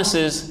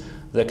promises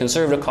the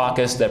Conservative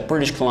caucus that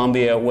British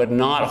Columbia would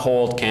not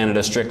hold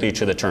Canada strictly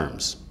to the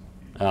terms.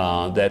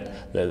 That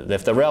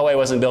if the railway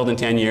wasn't built in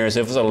 10 years,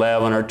 if it was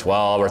 11 or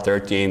 12 or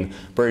 13,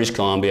 British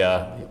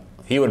Columbia,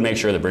 he would make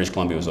sure that British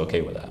Columbia was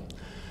okay with that.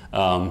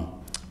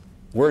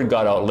 Word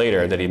got out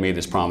later that he made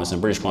this promise, and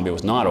British Columbia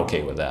was not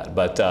okay with that.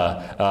 But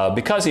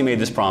because he made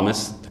this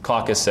promise, the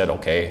caucus said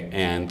okay,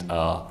 and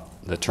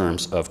the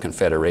terms of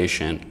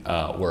Confederation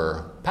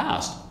were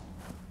passed.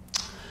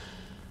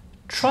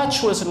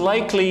 Trutch was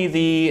likely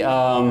the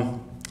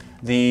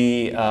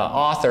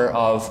author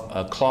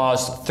of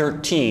Clause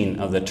 13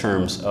 of the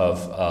terms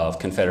of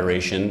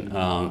Confederation.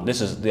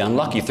 This is the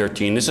unlucky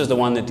 13. This is the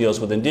one that deals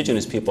with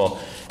Indigenous people.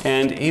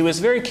 And he was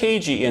very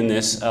cagey in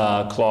this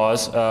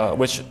clause,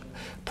 which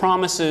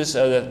promises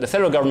that the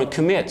federal government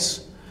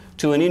commits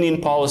to an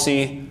Indian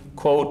policy,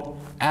 quote,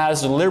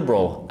 as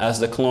liberal as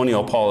the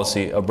colonial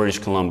policy of British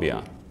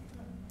Columbia.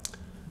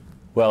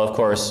 Well, of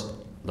course,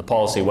 the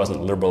policy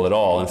wasn't liberal at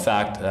all. In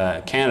fact,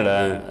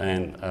 Canada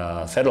and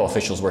federal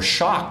officials were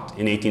shocked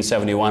in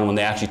 1871 when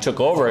they actually took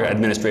over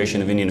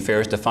administration of Indian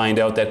Affairs to find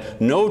out that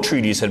no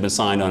treaties had been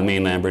signed on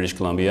mainland British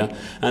Columbia,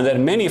 and that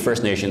many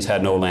First Nations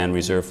had no land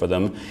reserved for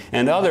them,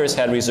 and others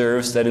had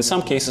reserves that in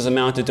some cases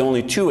amounted to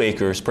only 2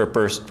 acres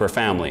per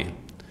family.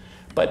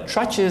 But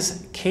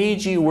Trutch's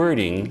cagey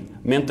wording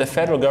meant the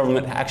federal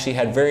government actually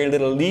had very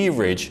little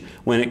leverage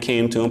when it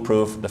came to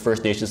improve the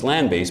First Nations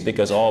land base,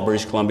 because all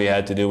British Columbia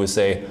had to do was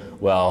say,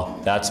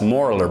 well, that's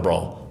more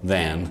liberal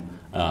than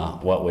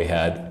what we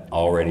had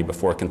already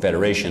before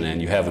Confederation, and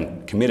you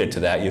haven't committed to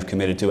that, you've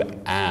committed to it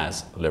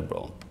as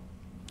liberal.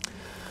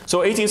 So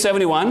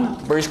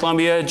 1871, British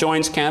Columbia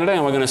joins Canada,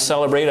 and we're going to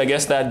celebrate, I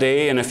guess, that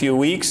day in a few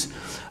weeks.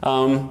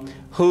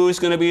 Who's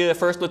going to be the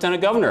first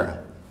Lieutenant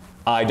Governor?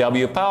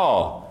 I.W.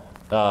 Powell.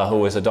 Who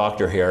was a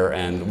doctor here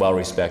and well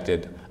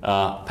respected.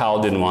 Powell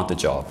didn't want the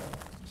job.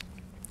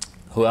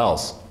 Who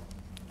else?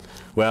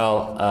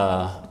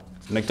 Well,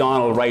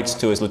 MacDonald writes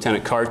to his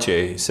Lieutenant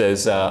Cartier, he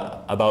says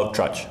about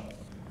Trutch.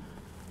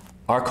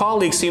 Our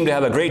colleagues seem to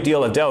have a great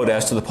deal of doubt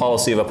as to the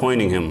policy of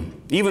appointing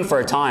him, even for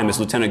a time as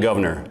Lieutenant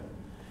Governor.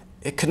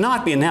 It could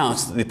not be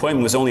announced that the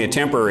appointment was only a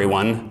temporary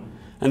one,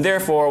 and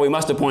therefore we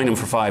must appoint him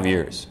for 5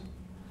 years.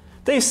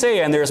 They say,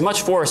 and there is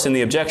much force in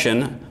the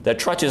objection, that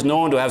Trutch is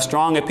known to have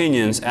strong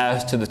opinions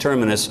as to the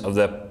terminus of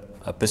the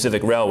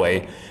Pacific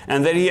Railway,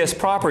 and that he has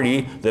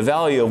property, the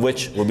value of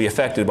which will be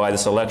affected by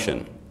this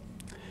election.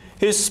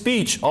 His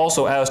speech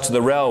also as to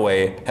the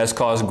railway has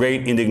caused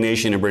great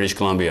indignation in British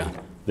Columbia.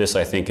 This,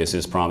 I think, is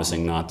his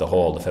promising not to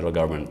hold the federal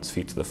government's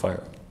feet to the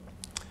fire.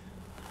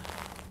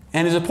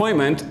 And his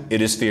appointment,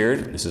 it is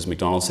feared, this is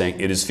MacDonald saying,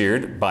 it is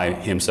feared by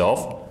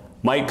himself,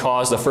 might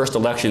cause the first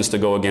elections to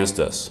go against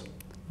us.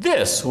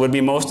 This would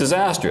be most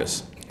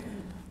disastrous.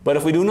 But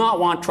if we do not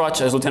want Trutch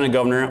as Lieutenant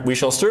Governor, we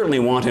shall certainly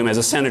want him as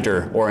a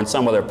senator or in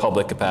some other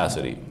public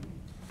capacity.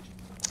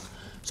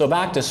 So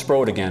back to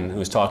Sproat again, who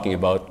was talking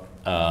about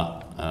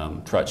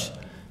Trutch.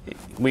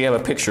 We have a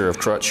picture of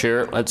Trutch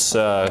here. Let's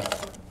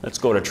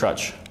go to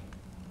Trutch.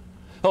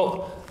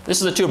 Oh, this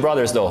is the 2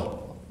 brothers, though.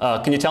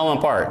 Can you tell them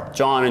apart?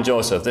 John and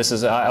Joseph. This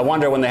is, I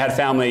wonder when they had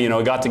family, you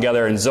know, got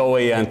together, and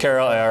Zoe and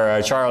Carol,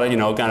 or Charlotte, you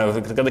know, kind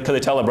of, could they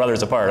tell the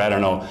brothers apart? I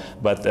don't know.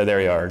 But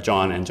there you are,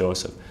 John and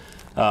Joseph.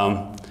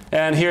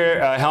 And here,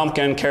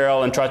 Helmken,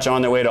 Carol, and Trutch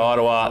on their way to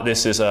Ottawa.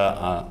 This is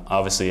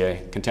obviously a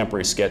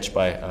contemporary sketch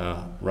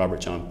by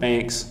Robert John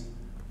Banks.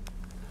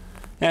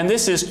 And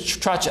this is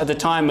Trutch at the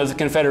time of the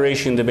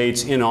Confederation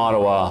debates in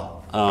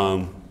Ottawa.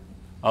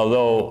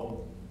 Although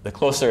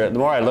the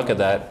more I look at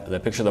the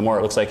picture, the more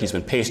it looks like he's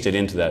been pasted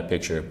into that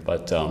picture.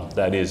 But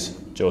that is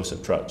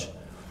Joseph Trutch.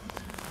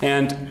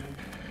 And,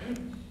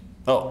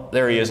 oh,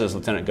 there he is as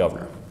Lieutenant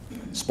Governor.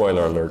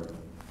 Spoiler alert.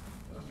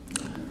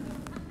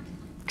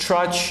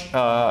 Trutch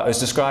is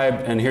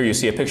described, and here you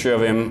see a picture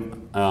of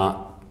him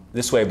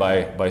this way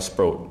by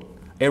Sproat.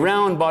 A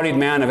round-bodied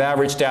man of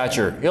average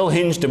stature,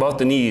 ill-hinged about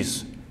the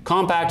knees,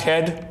 compact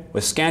head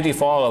with scanty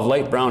fall of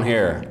light brown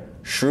hair,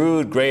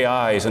 shrewd gray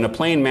eyes, and a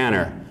plain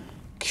manner,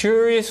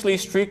 curiously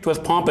streaked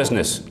with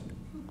pompousness.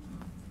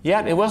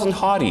 Yet it wasn't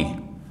haughty,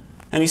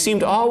 and he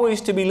seemed always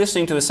to be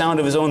listening to the sound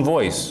of his own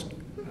voice,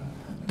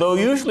 though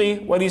usually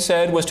what he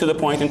said was to the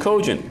point and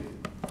cogent.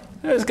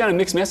 There's kind of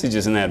mixed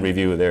messages in that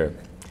review there.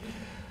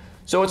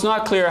 So it's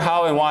not clear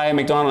how and why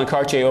MacDonald and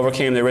Cartier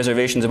overcame their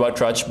reservations about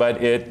Trutch,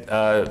 but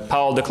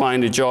Powell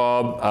declined the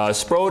job.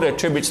 Sproat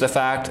attributes the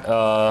fact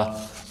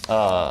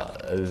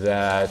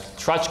that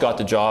Trutch got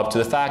the job to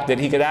the fact that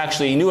he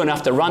knew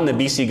enough to run the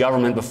BC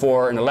government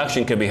before an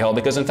election could be held,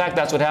 because in fact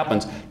that's what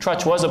happens.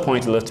 Trutch was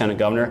appointed Lieutenant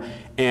Governor,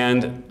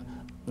 and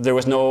there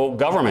was no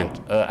government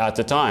at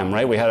the time,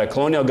 right? We had a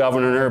colonial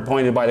governor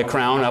appointed by the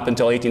Crown up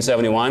until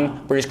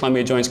 1871. British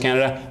Columbia joins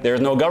Canada. There's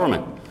no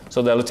government.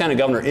 So the Lieutenant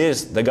Governor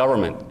is the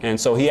government, and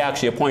so he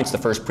actually appoints the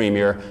first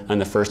Premier and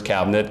the first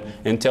Cabinet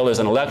until there's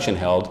an election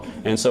held.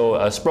 And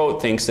so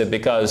Sproat thinks that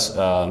because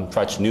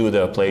Trutch knew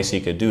the place, he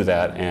could do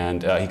that,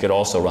 and he could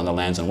also run the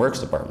Lands and Works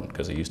Department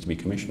because he used to be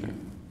Commissioner.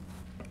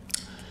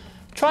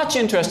 Trutch,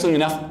 interestingly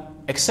enough,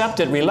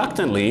 accepted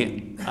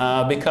reluctantly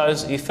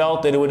because he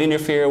felt that it would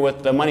interfere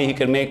with the money he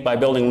could make by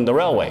building the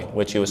railway,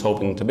 which he was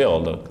hoping to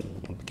build.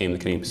 It became the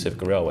Canadian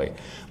Pacific Railway.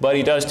 But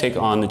he does take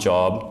on the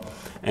job.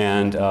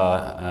 And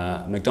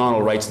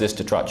MacDonald writes this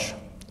to Trutch.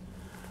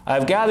 I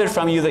have gathered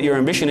from you that your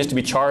ambition is to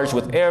be charged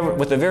with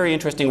the very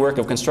interesting work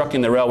of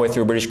constructing the railway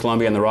through British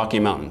Columbia and the Rocky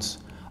Mountains.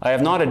 I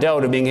have not a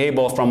doubt of being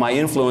able, from my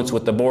influence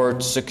with the board,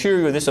 to secure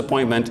you this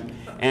appointment,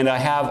 and I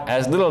have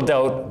as little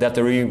doubt that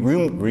the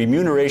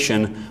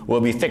remuneration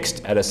will be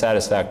fixed at a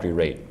satisfactory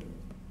rate.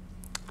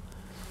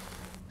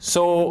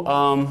 So,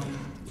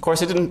 of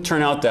course, it didn't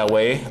turn out that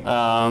way.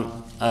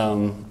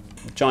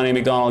 John A.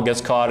 MacDonald gets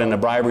caught in a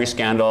bribery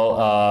scandal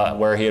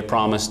where he had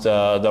promised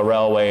the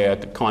railway a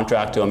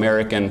contract to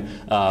American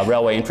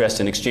railway interests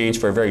in exchange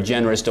for very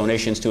generous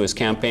donations to his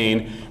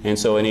campaign. And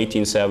so in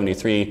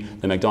 1873,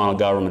 the MacDonald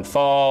government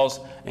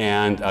falls,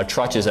 and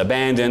Trutch is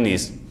abandoned.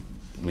 He's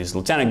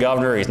Lieutenant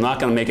Governor. He's not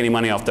going to make any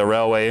money off the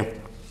railway.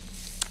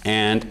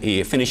 And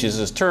he finishes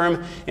his term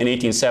in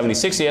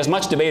 1876. He has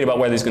much debate about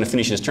whether he's going to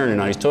finish his term or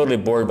not. He's totally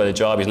bored by the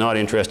job. He's not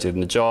interested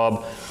in the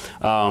job.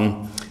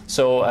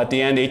 So at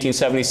the end,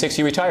 1876,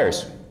 he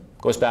retires,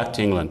 goes back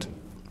to England.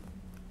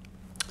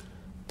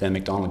 Then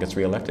MacDonald gets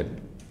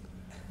re-elected.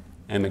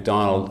 And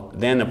MacDonald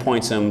then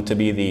appoints him to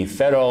be the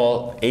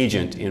federal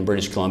agent in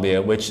British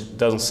Columbia, which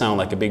doesn't sound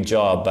like a big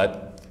job,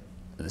 but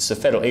it's a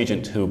federal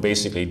agent who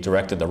basically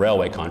directed the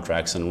railway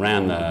contracts and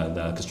ran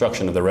the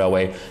construction of the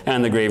railway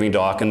and the graving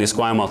dock and the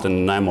Esquimalt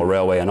and Nanaimo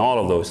Railway and all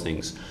of those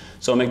things.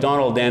 So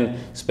MacDonald then,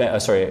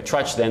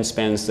 Trutch then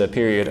spends the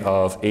period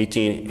of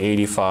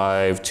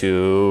 1885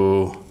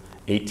 to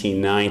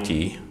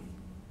 1890,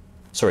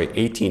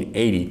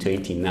 1880 to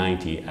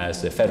 1890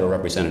 as the federal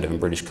representative in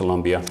British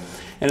Columbia.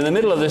 And in the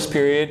middle of this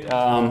period,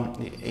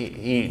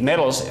 he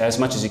meddles as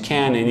much as he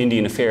can in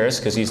Indian affairs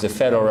because he's the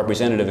federal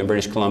representative in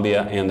British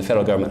Columbia and the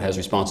federal government has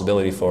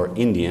responsibility for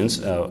Indians,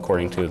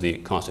 according to the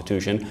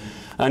Constitution.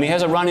 And he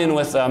has a run-in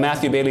with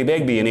Matthew Bailey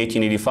Begbie in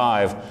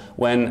 1885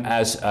 when,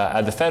 as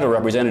the federal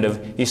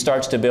representative, he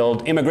starts to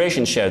build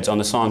immigration sheds on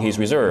the Songhees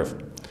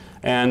Reserve.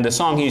 And the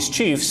Songhees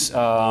chiefs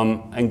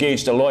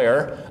engaged a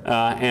lawyer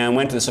and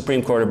went to the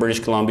Supreme Court of British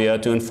Columbia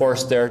to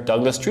enforce their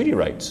Douglas Treaty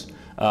rights.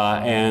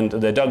 And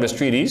the Douglas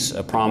Treaties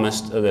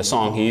promised the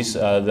Songhees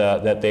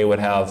that they would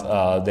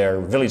have their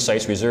village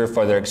sites reserved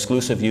for their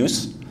exclusive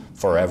use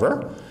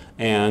forever.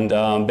 And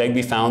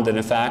Begbie found that,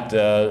 in fact,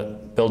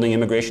 building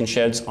immigration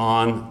sheds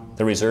on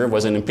the reserve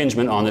was an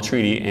impingement on the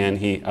treaty, and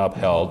he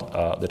upheld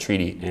the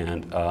treaty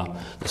and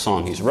the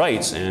Songhees'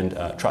 rights, and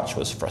Trutch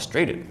was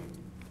frustrated.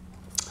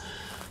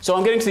 So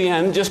I'm getting to the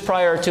end. Just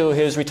prior to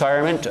his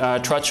retirement,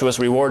 Trutch was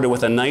rewarded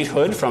with a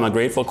knighthood from a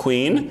grateful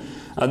queen.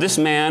 This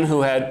man,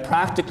 who had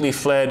practically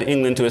fled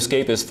England to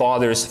escape his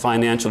father's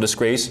financial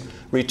disgrace,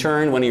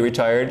 returned when he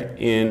retired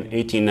in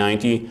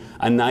 1890,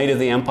 a knight of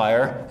the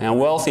empire and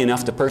wealthy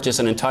enough to purchase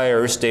an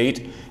entire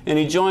estate. And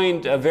he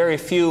joined very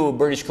few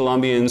British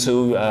Columbians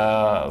who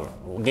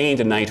gained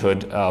a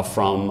knighthood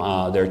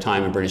from their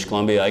time in British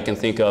Columbia. I can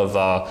think of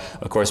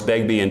course,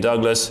 Begbie and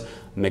Douglas,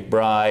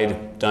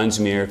 McBride,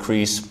 Dunsmuir,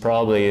 Creese,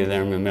 probably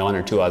there were one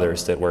or two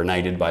others that were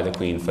knighted by the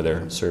Queen for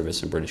their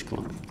service in British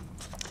Columbia.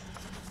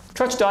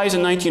 Trutch dies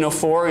in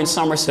 1904 in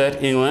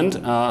Somerset, England,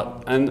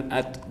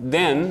 and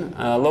then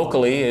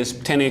locally his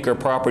 10-acre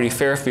property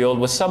Fairfield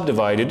was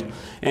subdivided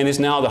and is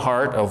now the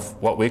heart of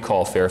what we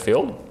call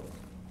Fairfield.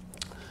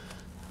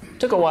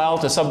 Took a while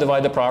to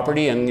subdivide the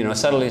property and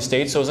settle the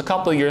estate, so it was a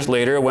couple of years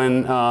later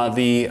when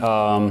the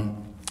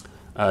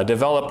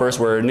developers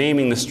were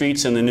naming the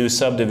streets in the new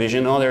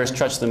subdivision. Oh, there's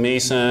Trutch the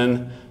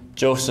Mason,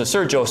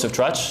 Sir Joseph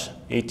Trutch,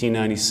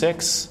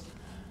 1896.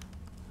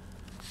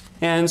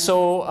 And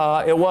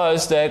so it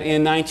was that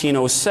in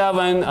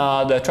 1907,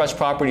 the Trutch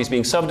property is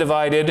being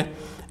subdivided,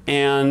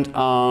 and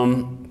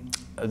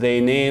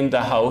they named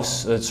the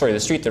house, the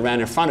street that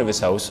ran in front of his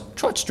house,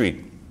 Trutch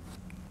Street.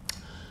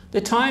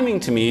 The timing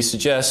to me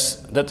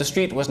suggests that the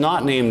street was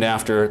not named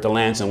after the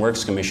Lands and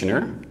Works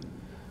Commissioner,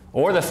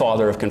 or the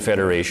father of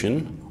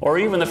Confederation, or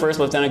even the first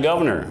Lieutenant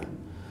Governor.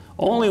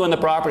 Only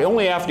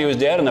after he was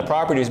dead and the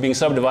property was being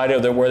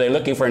subdivided were they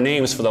looking for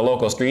names for the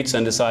local streets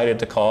and decided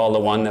to call the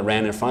one that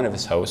ran in front of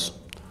his house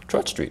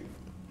Trutch Street.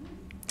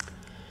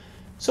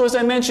 So as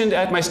I mentioned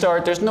at my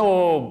start, there's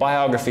no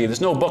biography,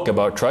 there's no book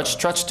about Trutch.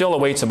 Trutch still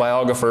awaits a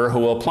biographer who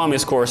will plumb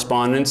his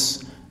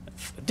correspondence,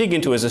 dig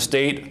into his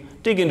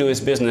estate, dig into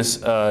his business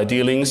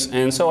dealings,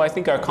 and so I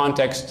think the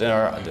context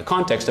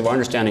of our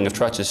understanding of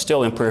Trutch is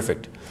still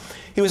imperfect.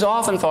 He was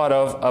often thought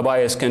of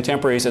by his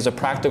contemporaries as a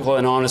practical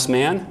and honest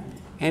man,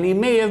 and he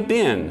may have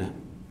been.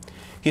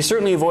 He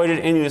certainly avoided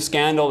any of the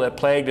scandal that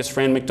plagued his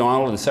friend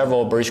MacDonald and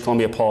several British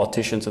Columbia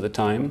politicians at the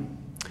time.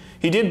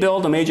 He did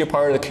build a major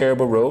part of the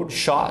Caribou Road,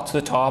 shot to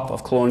the top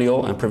of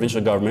colonial and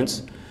provincial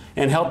governments,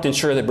 and helped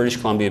ensure that British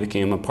Columbia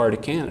became a part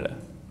of Canada.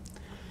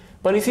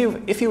 But if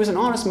he was an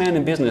honest man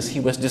in business, he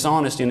was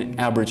dishonest in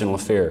Aboriginal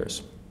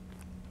affairs.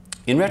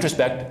 In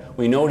retrospect,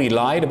 we know that he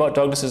lied about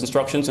Douglas's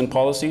instructions and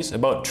policies,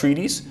 about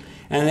treaties,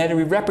 and that he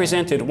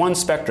represented one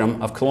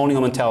spectrum of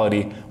colonial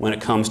mentality when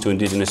it comes to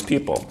Indigenous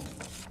people.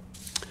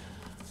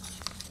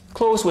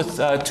 Close with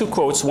two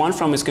quotes, one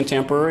from his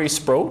contemporary,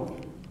 Sproat.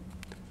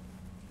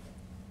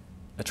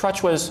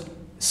 Trutch was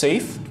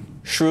safe,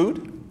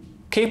 shrewd,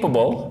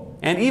 capable,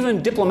 and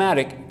even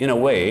diplomatic in a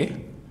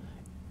way.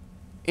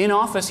 In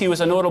office, he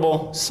was a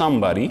notable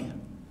somebody,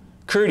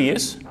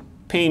 courteous,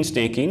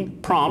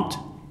 painstaking, prompt,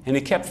 and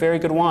he kept very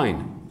good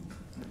wine.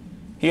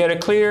 He had a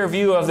clear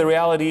view of the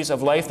realities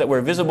of life that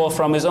were visible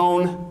from his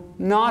own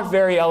not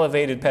very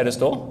elevated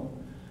pedestal,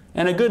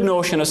 and a good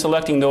notion of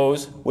selecting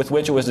those with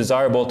which it was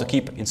desirable to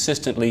keep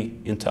insistently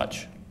in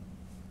touch.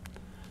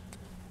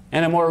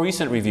 And a more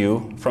recent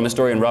review from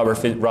historian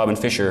Robin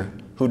Fisher,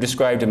 who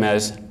described him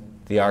as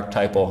the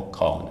archetypal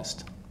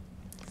colonist.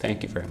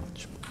 Thank you very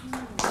much.